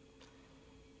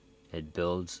 It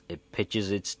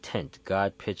pitches its tent.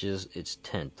 God pitches its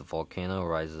tent. The volcano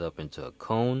rises up into a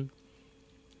cone.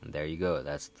 And there you go.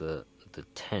 That's the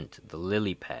tent, the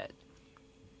lily pad.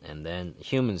 And then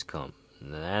humans come.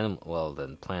 And then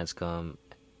then plants come,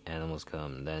 animals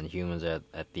come, and then humans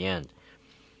at the end.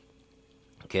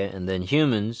 Okay? And then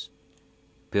humans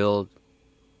build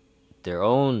their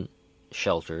own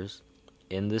shelters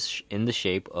in the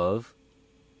shape of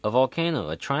a volcano,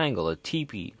 a triangle, a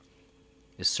teepee.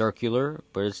 It's circular,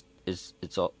 but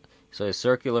it's all, so it's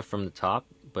circular from the top,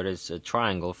 but it's a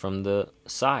triangle from the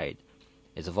side.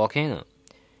 It's a volcano.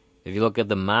 If you look at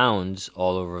the mounds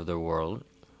all over the world,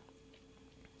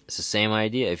 it's the same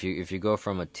idea. If you go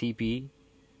from a teepee,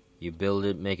 you build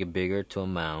it, make it bigger to a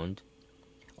mound.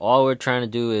 All we're trying to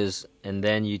do is, and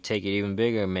then you take it even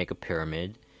bigger and make a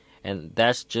pyramid, and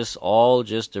that's just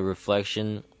a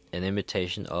reflection, an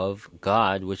imitation of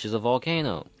God, which is a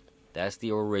volcano. That's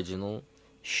the original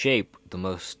shape, the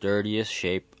most sturdiest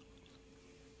shape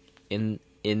in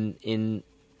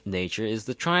nature is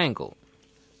the triangle.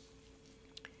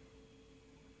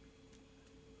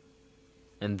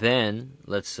 And then,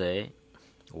 let's say,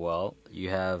 you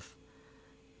have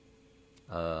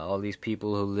all these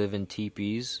people who live in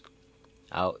teepees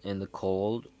out in the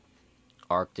cold,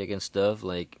 Arctic and stuff,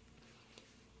 like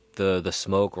the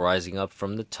smoke rising up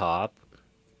from the top.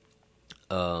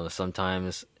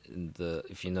 Sometimes,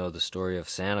 if you know the story of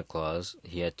Santa Claus,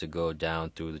 he had to go down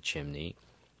through the chimney.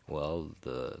 Well,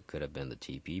 could have been the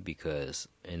teepee, because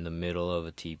in the middle of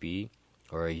a teepee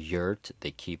or a yurt,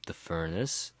 they keep the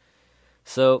furnace.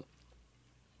 So,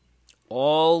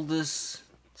 all this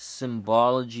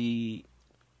symbology,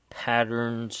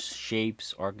 patterns,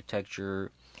 shapes,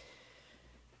 architecture,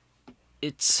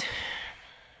 it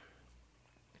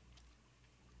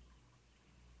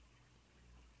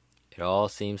all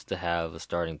seems to have a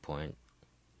starting point.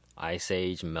 Ice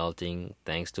Age melting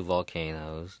thanks to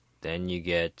volcanoes. Then you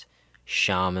get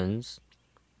shamans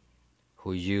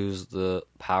who use the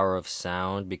power of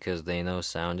sound because they know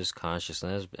sound is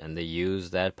consciousness, and they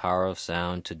use that power of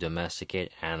sound to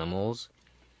domesticate animals.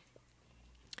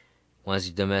 Once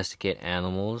you domesticate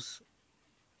animals,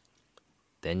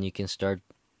 then you can start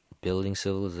building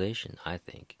civilization, I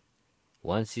think.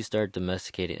 Once you start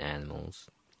domesticating animals,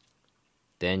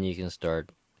 then you can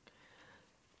start.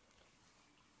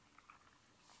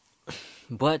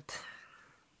 But,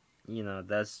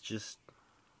 that's just.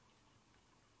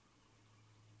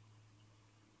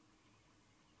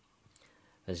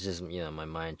 It's just, my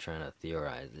mind trying to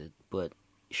theorize it. But,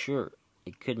 sure,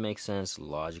 it could make sense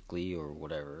logically or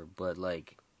whatever. But,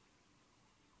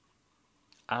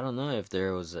 I don't know if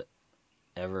there was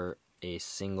ever a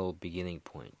single beginning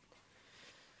point.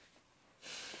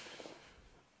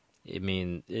 I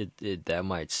mean, that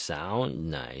might sound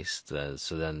nice.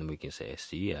 So then we can say,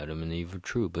 see, Adam and Eve are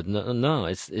true. But no,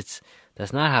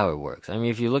 that's not how it works. I mean,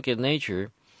 if you look at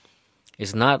nature,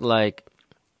 it's not like.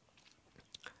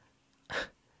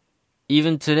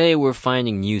 Even today, we're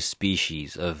finding new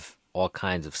species of all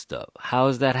kinds of stuff. How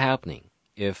is that happening?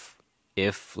 If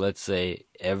let's say,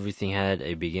 everything had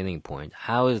a beginning point,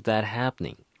 how is that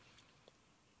happening?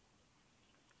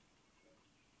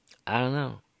 I don't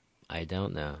know. I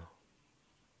don't know.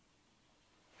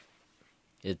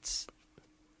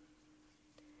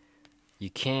 You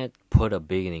can't put a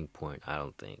beginning point, I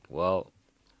don't think. Well,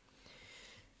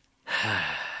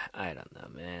 I don't know,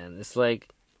 man. It's like,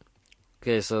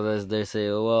 okay, so they say,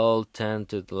 10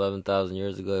 to 11,000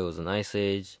 years ago it was an ice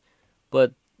age,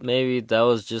 but maybe that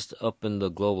was just up in the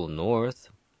global north.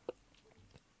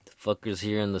 The fuckers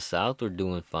here in the south were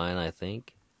doing fine, I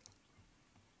think.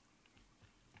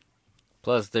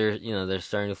 Plus, they're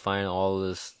starting to find all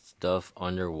this stuff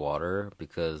underwater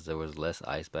because there was less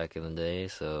ice back in the day,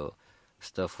 so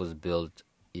stuff was built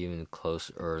even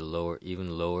closer or lower,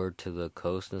 even lower to the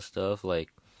coast and stuff.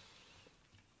 Like,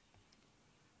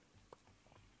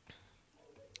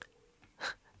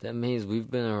 that means we've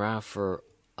been around for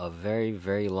a very,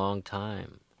 very long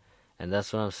time. And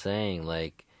that's what I'm saying.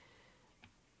 Like,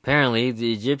 apparently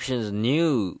the Egyptians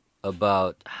knew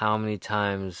about how many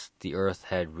times the earth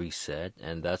had reset,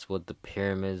 and that's what the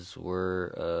pyramids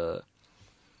were a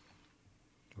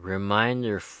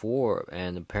reminder for.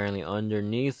 And apparently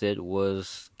underneath it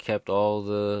was kept all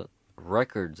the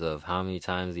records of how many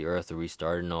times the earth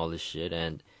restarted and all this shit.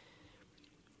 And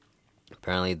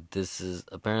apparently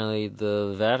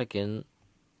the Vatican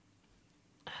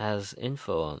has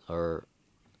info on, or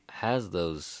has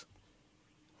those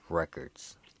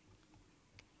records.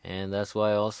 And that's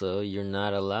why also you're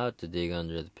not allowed to dig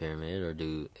under the pyramid or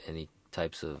do any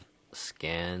types of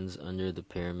scans under the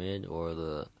pyramid or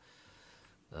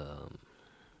um,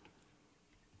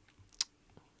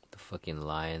 the fucking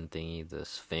lion thingy, the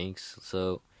Sphinx.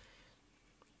 So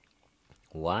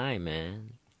why,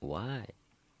 man? Why?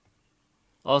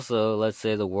 Also, let's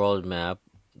say the world map,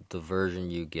 the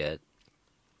version you get.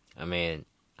 I mean,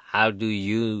 how do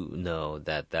you know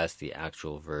that that's the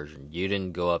actual version? You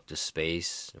didn't go up to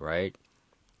space, right?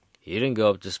 You didn't go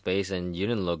up to space and you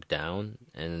didn't look down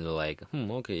and like,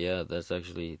 okay, yeah, that's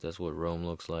what Rome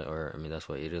looks like, or I mean, that's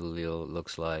what Italy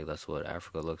looks like, that's what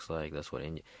Africa looks like, that's what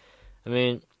India. I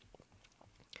mean,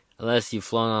 unless you've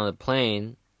flown on a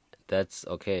plane, that's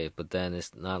okay, but then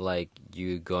it's not like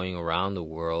you going around the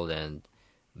world and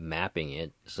mapping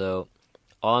it. So,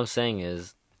 all I'm saying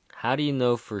is, how do you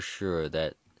know for sure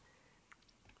that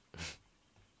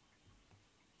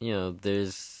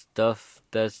there's stuff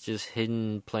that's just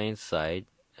hidden in plain sight,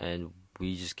 and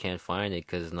we just can't find it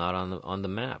because it's not on the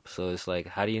map. So it's like,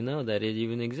 how do you know that it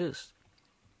even exists?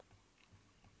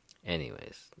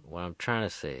 Anyways, what I'm trying to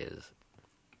say is,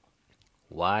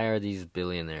 why are these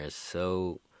billionaires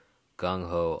so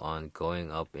gung-ho on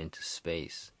going up into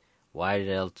space? Why did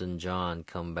Elton John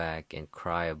come back and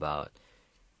cry about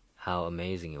how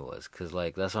amazing it was? Because,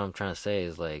 like, that's what I'm trying to say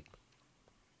is, like,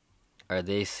 are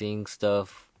they seeing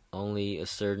stuff only a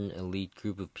certain elite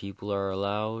group of people are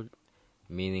allowed?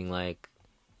 Meaning, like,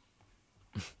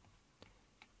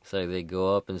 it's like they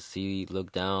go up and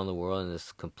look down on the world and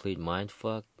it's complete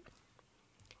mindfuck.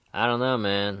 I don't know,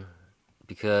 man.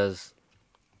 Because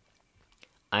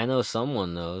I know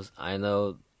someone knows. I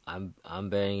know I'm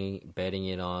betting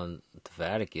it on the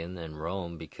Vatican and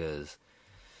Rome, because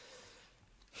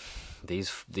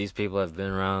these people have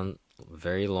been around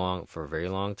for a very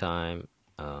long time.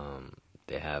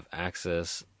 They have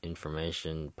access,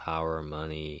 information, power,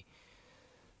 money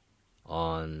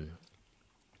on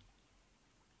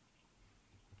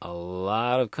a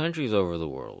lot of countries all over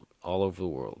the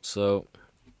world. So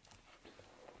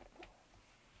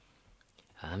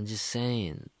I'm just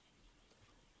saying,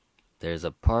 there's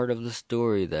a part of the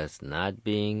story that's not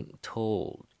being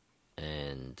told,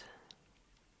 and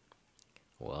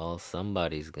well,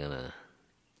 somebody's gonna.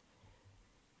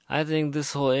 I think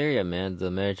this whole area, man,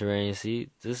 the Mediterranean Sea,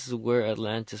 this is where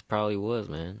Atlantis probably was,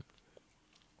 man.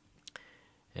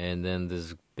 And then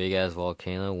this big ass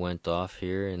volcano went off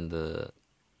here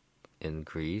in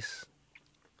Greece,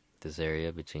 this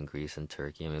area between Greece and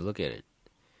Turkey. I mean, look at it.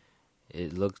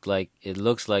 It looks like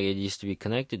it used to be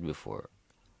connected before,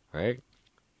 right?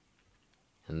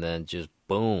 And then just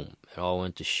boom, it all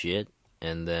went to shit,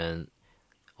 and then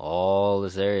all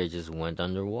this area just went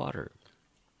underwater.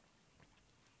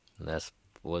 And that's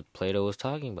what Plato was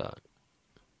talking about.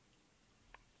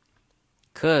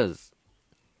 'Cause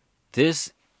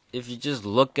this, if you just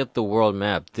look at the world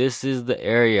map, this is the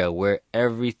area where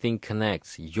everything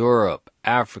connects. Europe,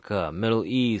 Africa, Middle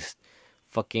East,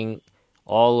 fucking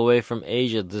all the way from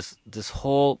Asia. This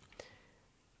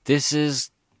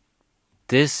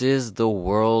is the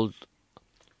world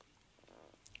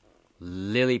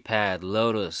lily pad,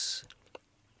 lotus.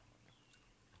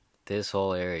 This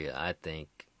whole area, I think,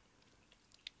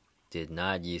 did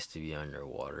not used to be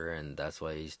underwater, and that's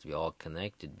why it used to be all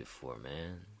connected before,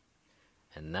 man.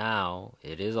 And now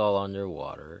it is all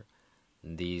underwater.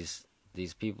 These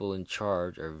people in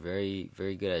charge are very,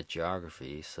 very good at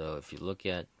geography. So if you look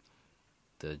at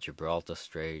the Gibraltar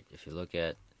Strait, if you look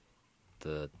at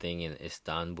the thing in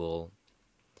Istanbul,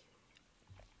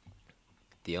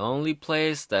 the only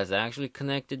place that's actually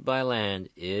connected by land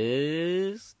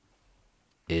is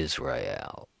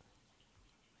Israel.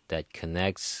 That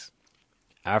connects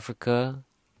Africa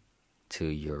to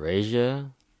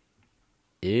Eurasia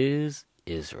is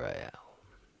Israel.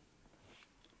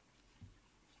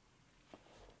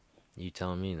 You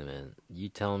tell me, man. You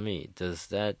tell me. Does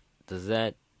that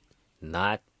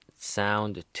not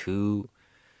sound too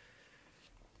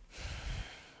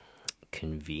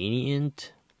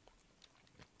convenient?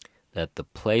 That the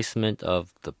placement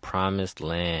of the promised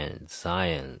land,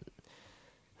 Zion,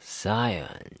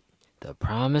 the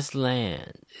promised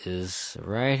land is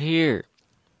right here,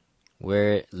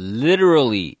 where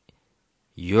literally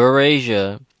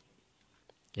Eurasia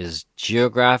is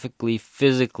geographically,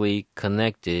 physically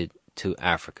connected to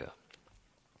Africa.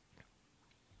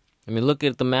 I mean, look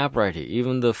at the map right here.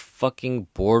 Even the fucking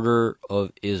border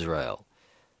of Israel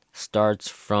starts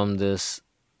from this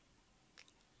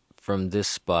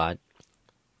spot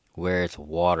where it's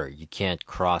water. You can't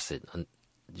cross it. I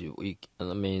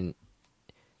mean,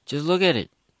 just look at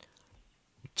it.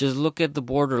 Just look at the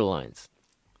border lines.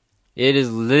 It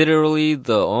is literally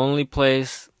the only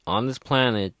place on this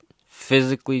planet,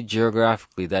 physically,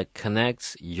 geographically, that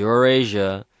connects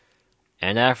Eurasia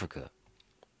and Africa.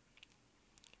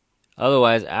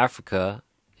 Otherwise, Africa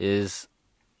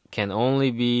can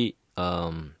only be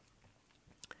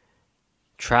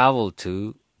traveled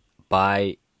to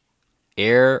by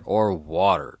air or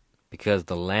water, because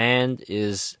the land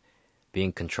is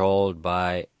being controlled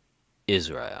by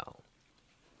Israel.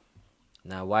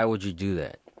 Now, why would you do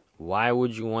that? Why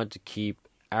would you want to keep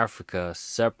Africa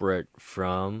separate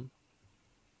from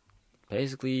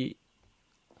basically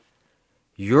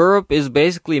Europe is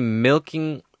basically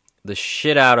milking the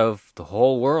shit out of the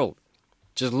whole world.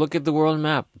 Just look at the world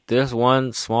map. This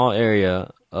one small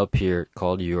area up here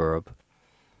called Europe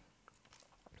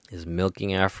is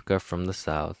milking Africa from the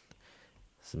south.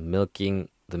 It's milking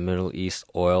the Middle East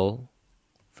oil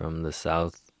from the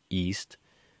southeast.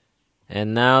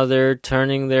 And now they're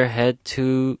turning their head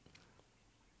to,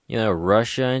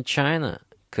 Russia and China.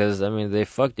 Because, they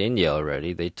fucked India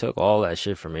already. They took all that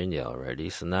shit from India already.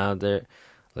 So now they're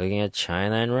looking at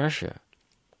China and Russia.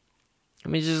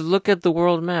 Just look at the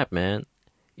world map, man.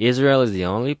 Israel is the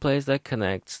only place that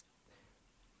connects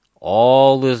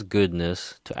all this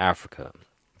goodness to Africa.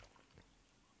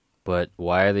 But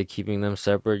why are they keeping them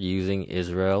separate, using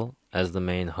Israel as the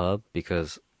main hub?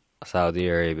 Because Saudi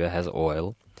Arabia has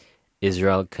oil.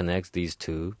 Israel connects these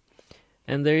two.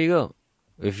 And there you go.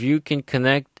 If you can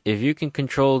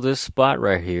control this spot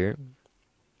right here,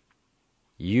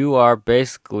 you are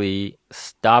basically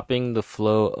stopping the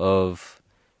flow of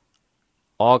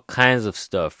all kinds of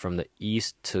stuff from the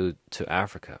east to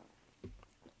Africa,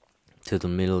 to the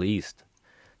Middle East,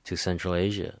 to Central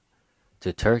Asia,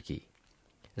 to Turkey.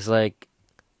 It's like,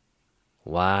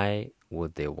 why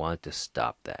would they want to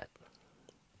stop that?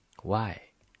 Why?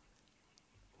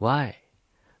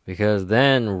 Because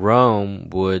then Rome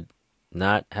would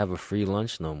not have a free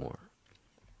lunch no more.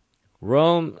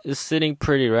 Rome is sitting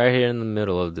pretty right here in the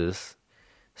middle of this,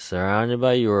 surrounded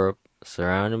by Europe,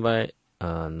 surrounded by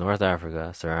North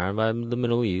Africa, surrounded by the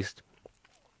Middle East,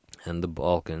 and the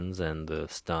Balkans, and the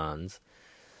Stans.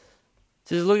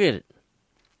 Just look at it.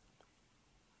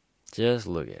 Just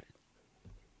look at it.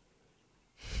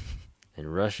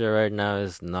 And Russia right now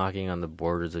is knocking on the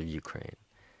borders of Ukraine.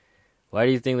 Why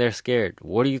do you think they're scared?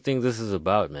 What do you think this is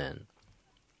about, man?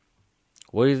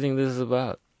 What do you think this is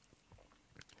about?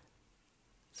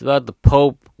 It's about the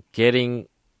Pope getting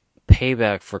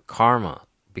payback for Karma.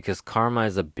 Because Karma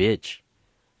is a bitch.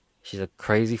 She's a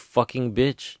crazy fucking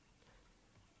bitch.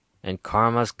 And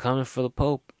Karma's coming for the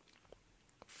Pope.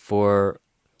 For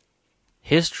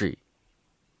history.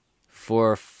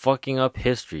 For fucking up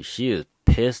history. She is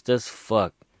pissed as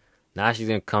fuck. Now she's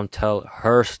gonna come tell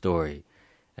her story.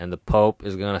 And the Pope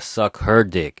is gonna suck her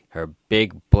dick. Her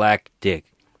big black dick.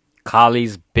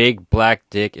 Kali's big black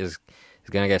dick is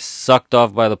gonna get sucked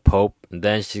off by the Pope. And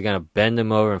then she's gonna bend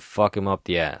him over and fuck him up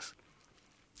the ass.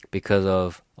 Because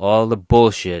of all the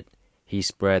bullshit he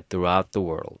spread throughout the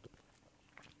world.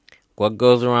 What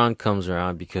goes around comes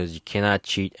around, because you cannot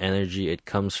cheat energy. It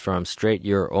comes from straight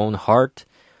your own heart.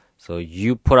 So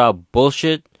you put out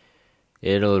bullshit,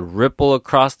 it'll ripple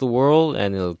across the world,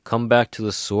 and it'll come back to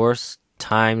the source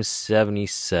times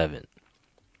 77.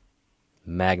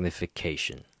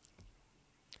 Magnification.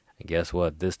 And guess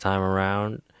what? This time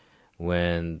around,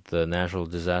 when the natural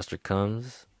disaster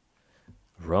comes,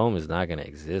 Rome is not going to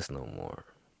exist no more.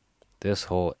 This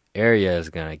whole area is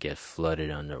going to get flooded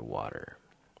underwater.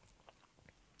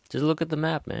 Just look at the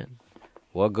map, man.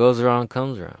 What goes around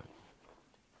comes around.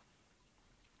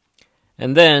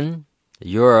 And then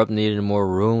Europe needed more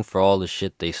room for all the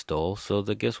shit they stole. So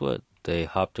guess what? They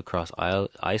hopped across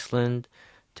Iceland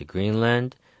to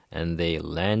Greenland. And they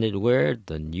landed where?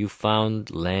 The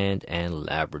Newfoundland and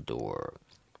Labrador.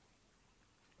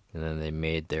 And then they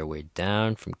made their way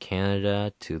down from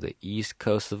Canada to the east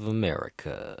coast of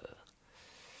America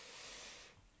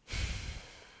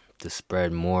to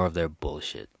spread more of their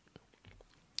bullshit.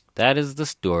 That is the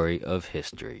story of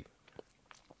history.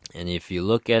 And if you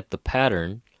look at the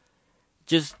pattern,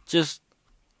 just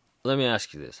let me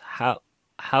ask you this.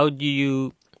 How do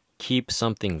you keep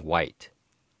something white?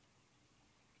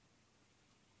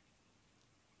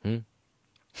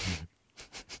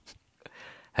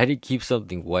 How do you keep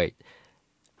something white?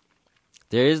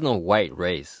 There is no white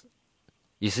race.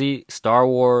 You see, Star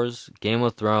Wars, Game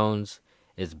of Thrones,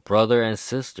 it's brother and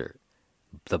sister.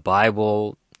 The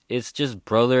Bible, it's just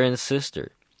brother and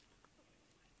sister.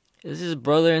 It's just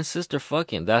brother and sister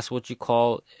fucking. That's what you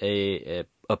call a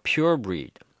pure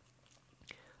breed.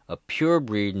 A pure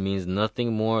breed means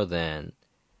nothing more than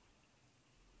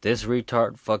This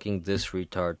retard fucking this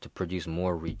retard to produce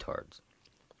more retards.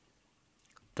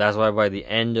 That's why by the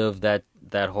end of that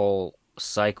whole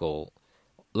cycle,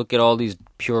 look at all these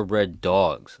purebred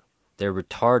dogs. They're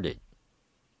retarded.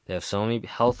 They have so many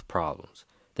health problems.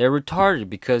 They're retarded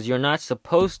because you're not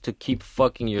supposed to keep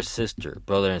fucking your sister,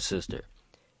 brother and sister.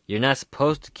 You're not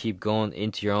supposed to keep going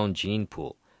into your own gene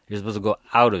pool. You're supposed to go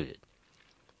out of it.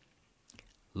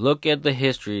 Look at the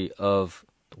history of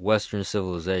Western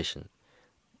civilization.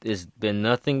 There's been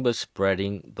nothing but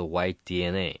spreading the white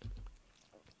DNA.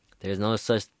 There's no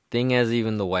such thing as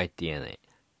even the white DNA.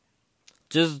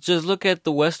 Just look at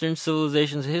the Western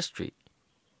civilization's history.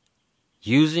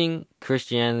 Using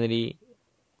Christianity,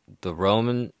 the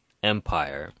Roman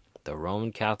Empire, the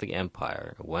Roman Catholic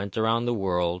Empire, went around the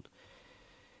world,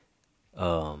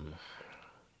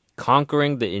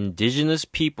 conquering the indigenous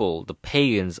people, the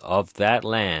pagans of that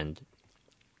land,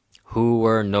 who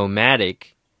were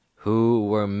nomadic, who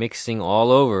were mixing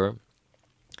all over.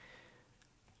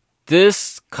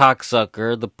 This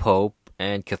cocksucker, the Pope,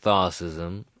 and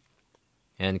Catholicism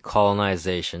and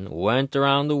colonization went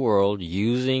around the world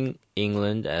using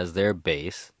England as their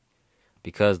base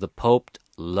because the Pope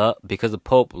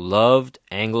loved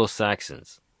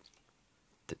Anglo-Saxons.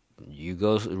 You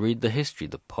go read the history.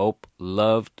 The Pope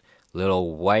loved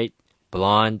little white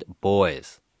blonde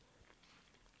boys.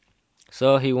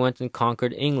 So he went and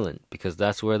conquered England because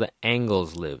that's where the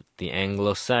Angles lived, the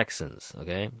Anglo-Saxons,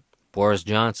 okay? Boris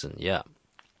Johnson, yeah.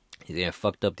 He's getting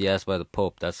fucked up the ass by the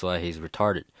Pope. That's why he's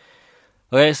retarded.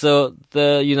 Okay, so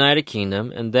the United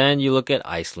Kingdom, and then you look at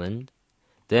Iceland,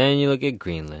 then you look at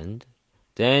Greenland,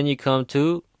 then you come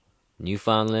to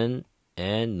Newfoundland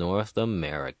and North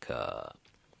America.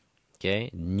 Okay,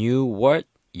 New what?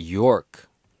 York.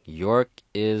 York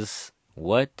is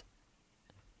what?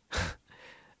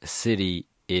 A city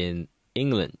in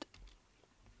England.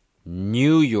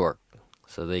 New York.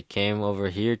 So they came over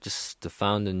here just to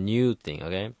found a new thing,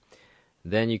 okay?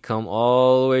 Then you come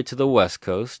all the way to the West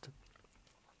Coast.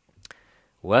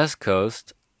 West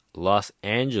Coast, Los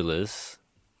Angeles.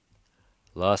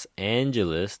 Los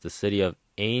Angeles, the city of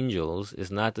angels, is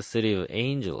not the city of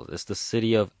angels. It's the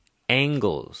city of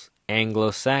Angles,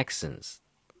 Anglo-Saxons,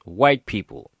 white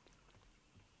people.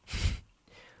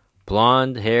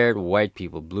 Blonde-haired white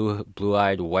people,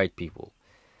 blue-eyed white people.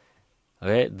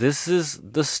 Okay, this is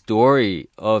the story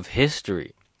of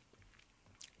history.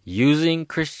 Using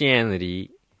Christianity,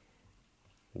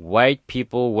 white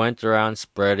people went around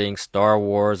spreading Star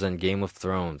Wars and Game of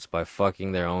Thrones by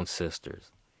fucking their own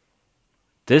sisters.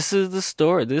 This is the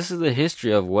story. This is the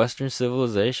history of Western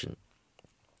civilization.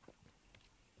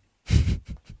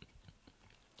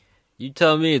 You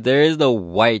tell me, there is the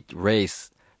white race.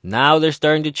 Now they're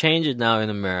starting to change it now in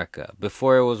America.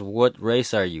 Before it was, what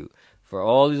race are you? For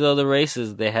all these other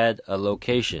races, they had a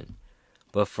location.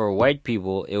 But for white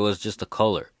people, it was just a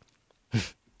color.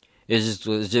 It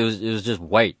was just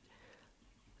white.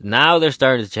 Now they're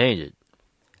starting to change it.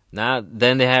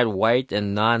 Then they had white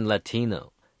and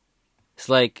non-Latino. It's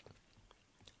like,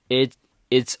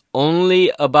 it's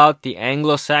only about the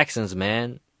Anglo-Saxons,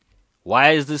 man.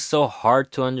 Why is this so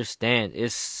hard to understand?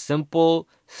 It's simple,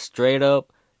 straight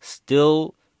up,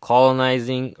 still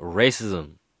colonizing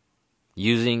racism.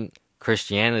 Using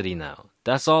Christianity now.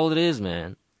 That's all it is,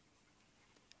 man.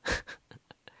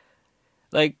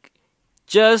 Like,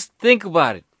 just think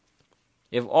about it.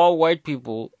 If all white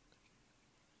people,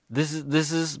 this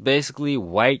is basically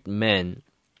white men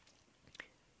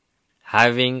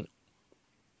having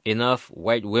enough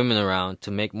white women around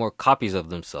to make more copies of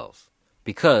themselves.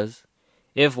 Because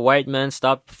if white men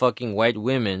stopped fucking white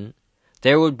women,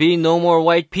 there would be no more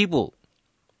white people.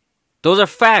 Those are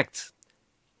facts.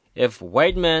 If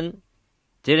white men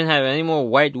didn't have any more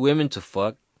white women to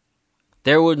fuck,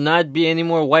 there would not be any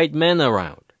more white men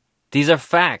around. These are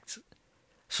facts.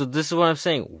 So this is what I'm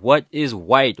saying. What is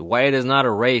white? White is not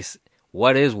a race.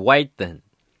 What is white then?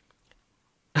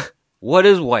 What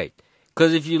is white?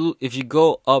 Because if you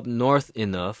go up north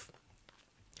enough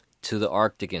to the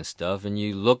Arctic and stuff, and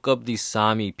you look up these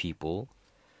Sami people,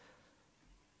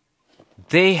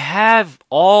 they have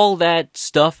all that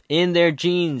stuff in their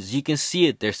genes. You can see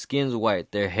it. Their skin's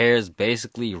white. Their hair is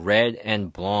basically red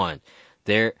and blonde.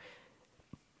 They're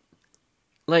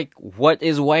like, what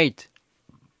is white?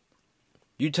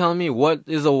 You tell me, what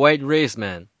is a white race,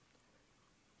 man?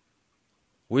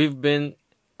 We've been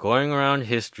going around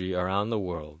history, around the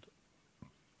world,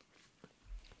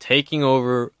 taking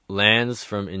over lands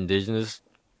from indigenous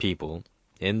people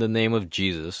in the name of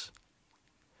Jesus,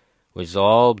 which is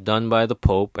all done by the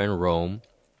Pope and Rome,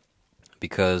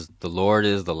 because the Lord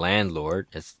is the landlord.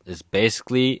 It's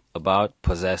basically about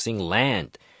possessing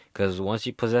land, Because once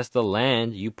you possess the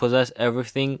land, you possess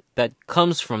everything that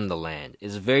comes from the land.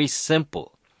 It's very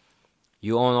simple.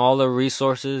 You own all the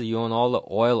resources, you own all the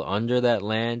oil under that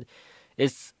land.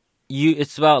 It's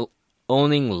about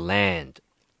owning land.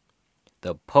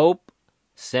 The Pope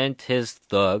sent his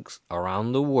thugs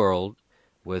around the world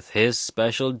with his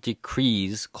special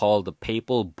decrees called the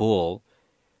Papal Bull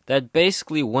that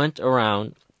basically went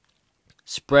around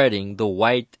spreading the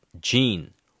white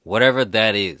gene, whatever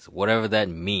that is, whatever that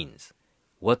means.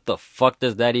 What the fuck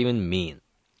does that even mean?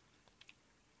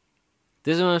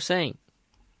 This is what I'm saying.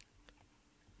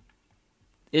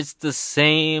 It's the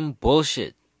same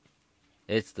bullshit.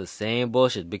 It's the same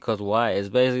bullshit. Because why? It's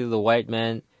basically the white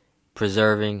man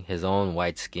preserving his own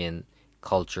white skin,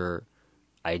 culture,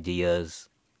 ideas,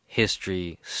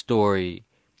 history, story.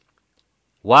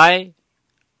 Why?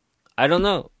 I don't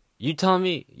know. You tell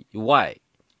me. Why?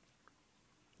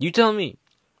 You tell me.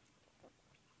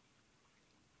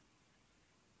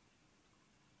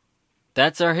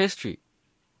 That's our history.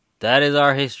 That is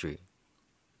our history.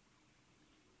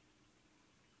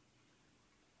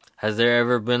 Has there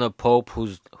ever been a pope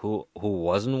who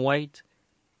wasn't white?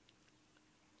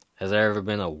 Has there ever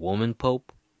been a woman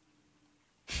pope?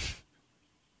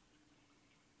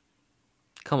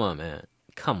 Come on, man.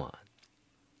 Come on.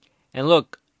 And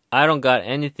look, I don't got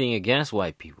anything against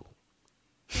white people.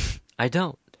 I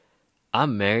don't.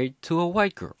 I'm married to a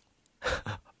white girl.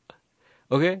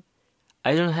 Okay?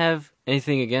 I don't have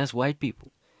anything against white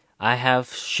people. I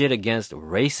have shit against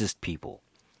racist people.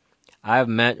 I've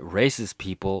met racist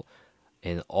people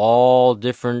in all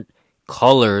different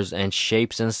colors and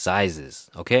shapes and sizes,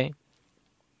 okay?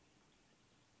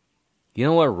 You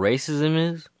know what racism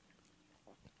is?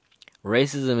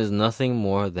 Racism is nothing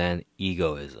more than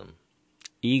egoism.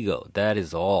 Ego, that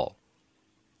is all.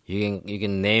 You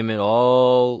can name it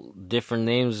all different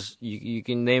names. You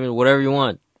can name it whatever you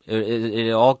want.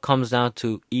 It all comes down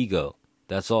to ego.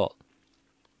 That's all.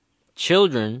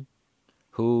 Children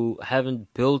who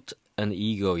haven't built an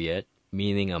ego yet,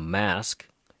 meaning a mask,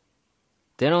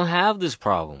 they don't have this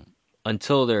problem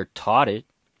until they're taught it.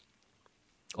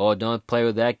 Oh, don't play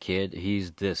with that kid.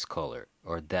 He's this color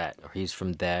or that, or he's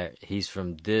from that. He's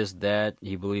from this, that.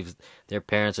 He believes their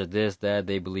parents are this, that.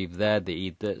 They believe that. They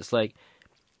eat that. It's like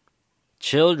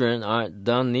children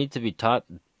don't need to be taught.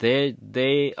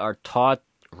 They are taught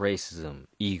racism,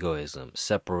 egoism,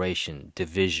 separation,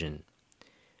 division.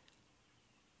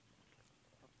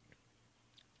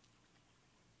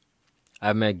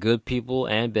 I've met good people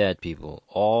and bad people,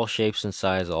 all shapes and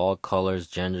sizes, all colors,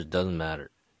 genders, doesn't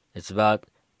matter. It's about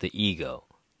the ego.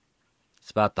 It's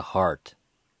about the heart.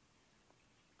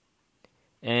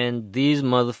 And these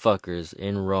motherfuckers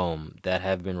in Rome that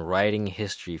have been writing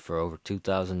history for over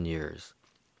 2,000 years,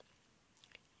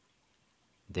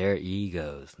 their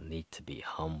egos need to be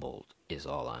humbled, is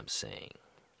all I'm saying.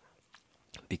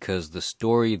 Because the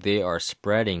story they are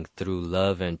spreading through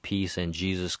love and peace and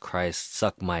Jesus Christ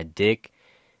suck my dick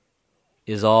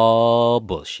is all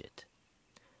bullshit.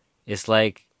 It's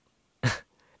like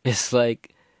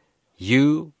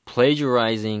you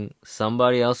plagiarizing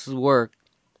somebody else's work,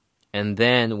 and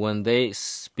then when they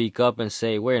speak up and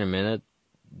say, wait a minute,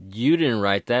 you didn't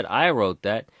write that, I wrote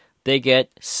that, they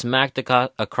get smacked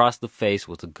across the face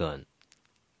with a gun.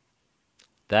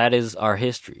 That is our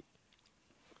history.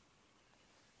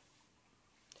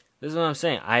 This is what I'm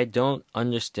saying. I don't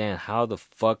understand how the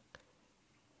fuck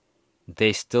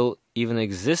they still even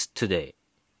exist today.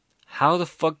 How the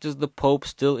fuck does the Pope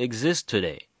still exist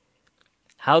today?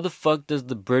 How the fuck does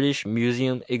the British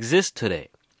Museum exist today?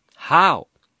 How?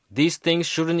 These things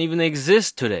shouldn't even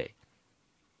exist today.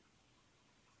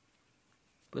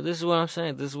 But this is what I'm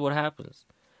saying. This is what happens.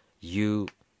 You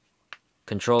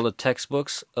control the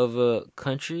textbooks of a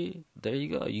country. There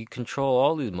you go. You control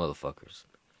all these motherfuckers.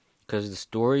 Because the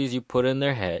stories you put in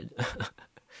their head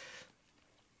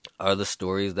are the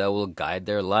stories that will guide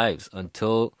their lives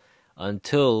until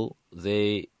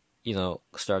they,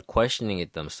 start questioning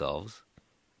it themselves.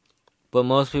 But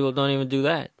most people don't even do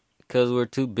that because we're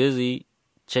too busy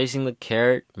chasing the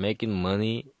carrot, making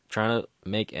money, trying to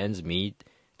make ends meet,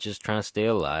 just trying to stay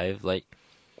alive. Like,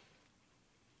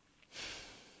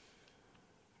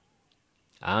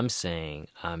 I'm saying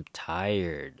I'm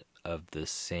tired of the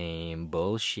same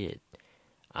bullshit.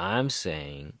 I'm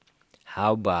saying,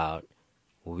 how about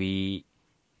we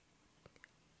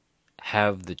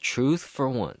have the truth for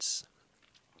once?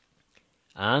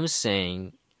 I'm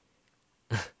saying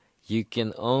you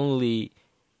can only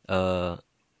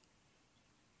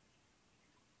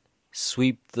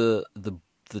sweep the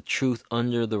truth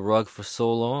under the rug for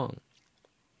so long.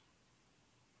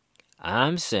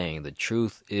 I'm saying the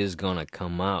truth is gonna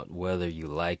come out whether you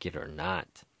like it or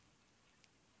not.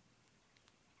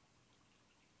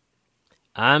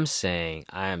 I'm saying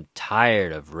I am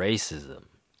tired of racism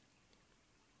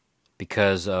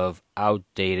because of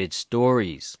outdated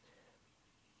stories.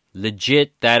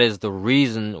 Legit, that is the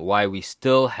reason why we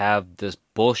still have this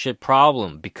bullshit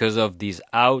problem, because of these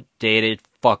outdated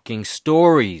fucking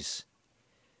stories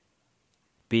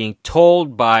being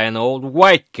told by an old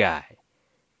white guy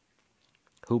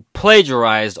who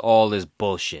plagiarized all this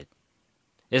bullshit.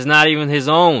 It's not even his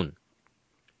own.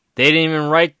 They didn't even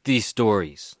write these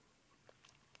stories.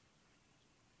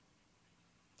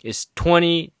 It's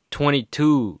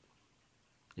 2022.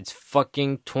 It's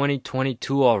fucking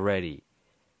 2022 already.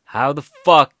 How the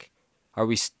fuck are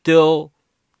we still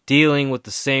dealing with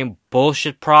the same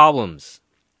bullshit problems?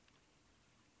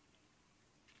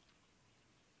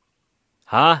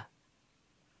 Huh?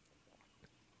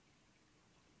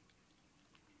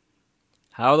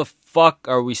 How the fuck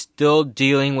are we still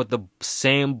dealing with the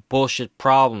same bullshit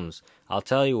problems? I'll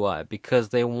tell you why. Because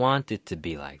they want it to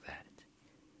be like that.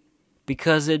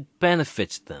 Because it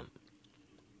benefits them.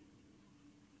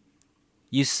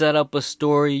 You set up a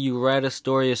story, you write a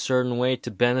story a certain way to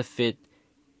benefit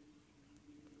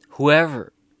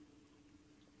whoever.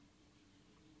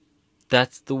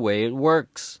 That's the way it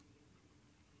works.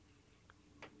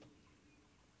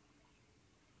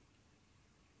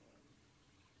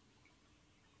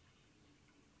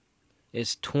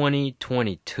 It's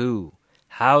 2022.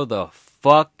 How the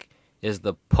fuck is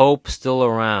the Pope still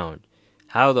around?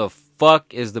 How the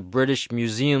fuck is the British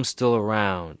Museum still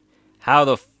around? How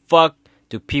the fuck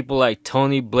do people like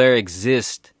Tony Blair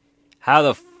exist? How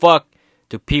the fuck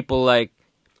do people like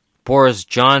Boris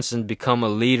Johnson become a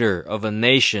leader of a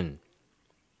nation?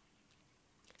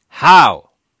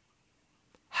 How?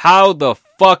 How the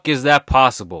fuck is that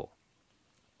possible?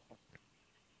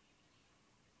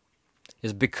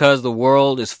 It's because the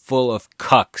world is full of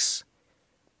cucks.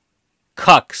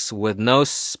 Cucks with no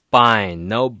spine,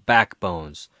 no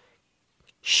backbones.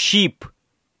 Sheep.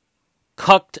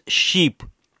 Cucked sheep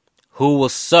who will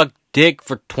suck dick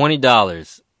for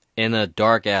 $20 in a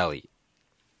dark alley.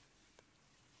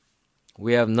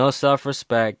 We have no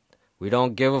self-respect. We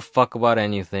don't give a fuck about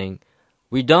anything.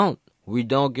 We don't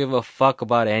give a fuck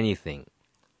about anything.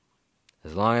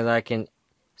 As long as I can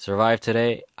survive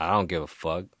today, I don't give a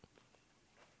fuck.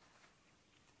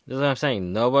 This is what I'm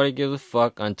saying. Nobody gives a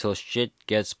fuck until shit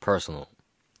gets personal.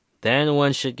 Then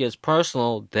when shit gets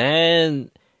personal,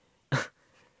 then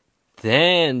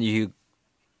you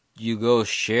go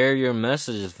share your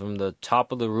messages from the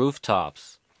top of the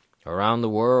rooftops around the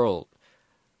world.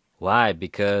 Why?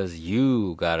 Because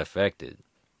you got affected.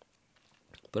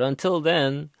 But until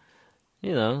then,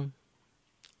 it's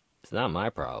not my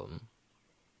problem.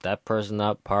 That person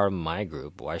not part of my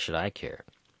group. Why should I care?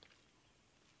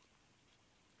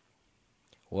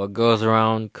 What goes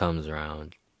around comes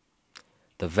around.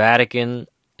 The Vatican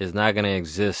is not going to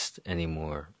exist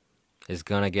anymore. It's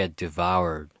going to get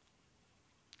devoured.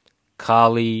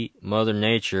 Kali, Mother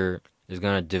Nature, is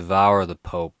going to devour the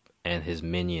Pope and his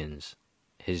minions.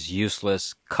 His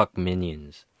useless cuck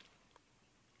minions.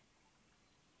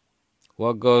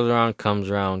 What goes around comes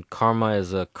around. Karma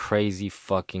is a crazy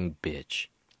fucking bitch.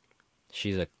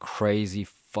 She's a crazy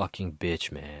fucking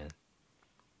bitch, man.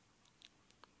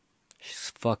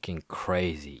 She's fucking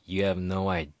crazy. You have no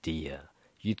idea.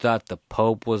 You thought the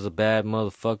Pope was a bad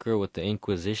motherfucker with the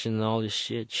Inquisition and all this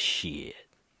shit? Shit.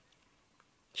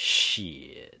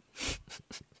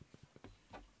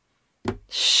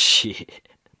 Shit.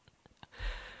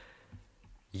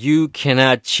 You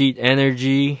cannot cheat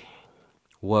energy.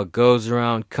 What goes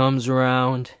around comes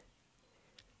around.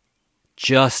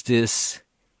 Justice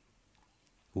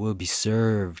will be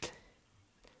served.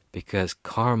 Because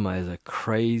karma is a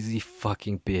crazy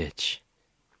fucking bitch.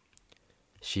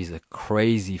 She's a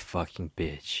crazy fucking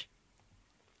bitch.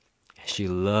 She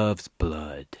loves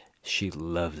blood. She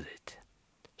loves it.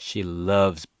 She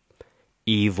loves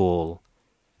evil,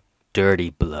 dirty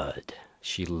blood.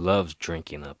 She loves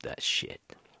drinking up that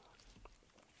shit.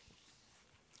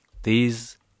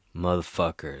 These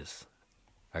motherfuckers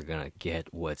are gonna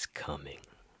get what's coming.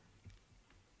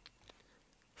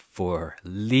 For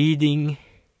leading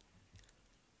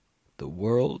the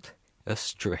world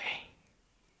astray.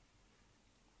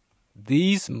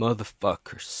 These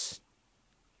motherfuckers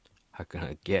are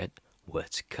gonna get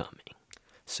what's coming.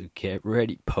 So get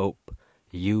ready, Pope,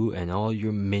 you and all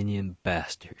your minion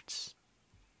bastards.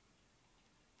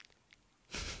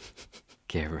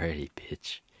 Get ready,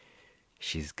 bitch.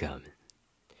 She's coming.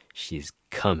 She's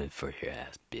coming for your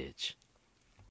ass, bitch.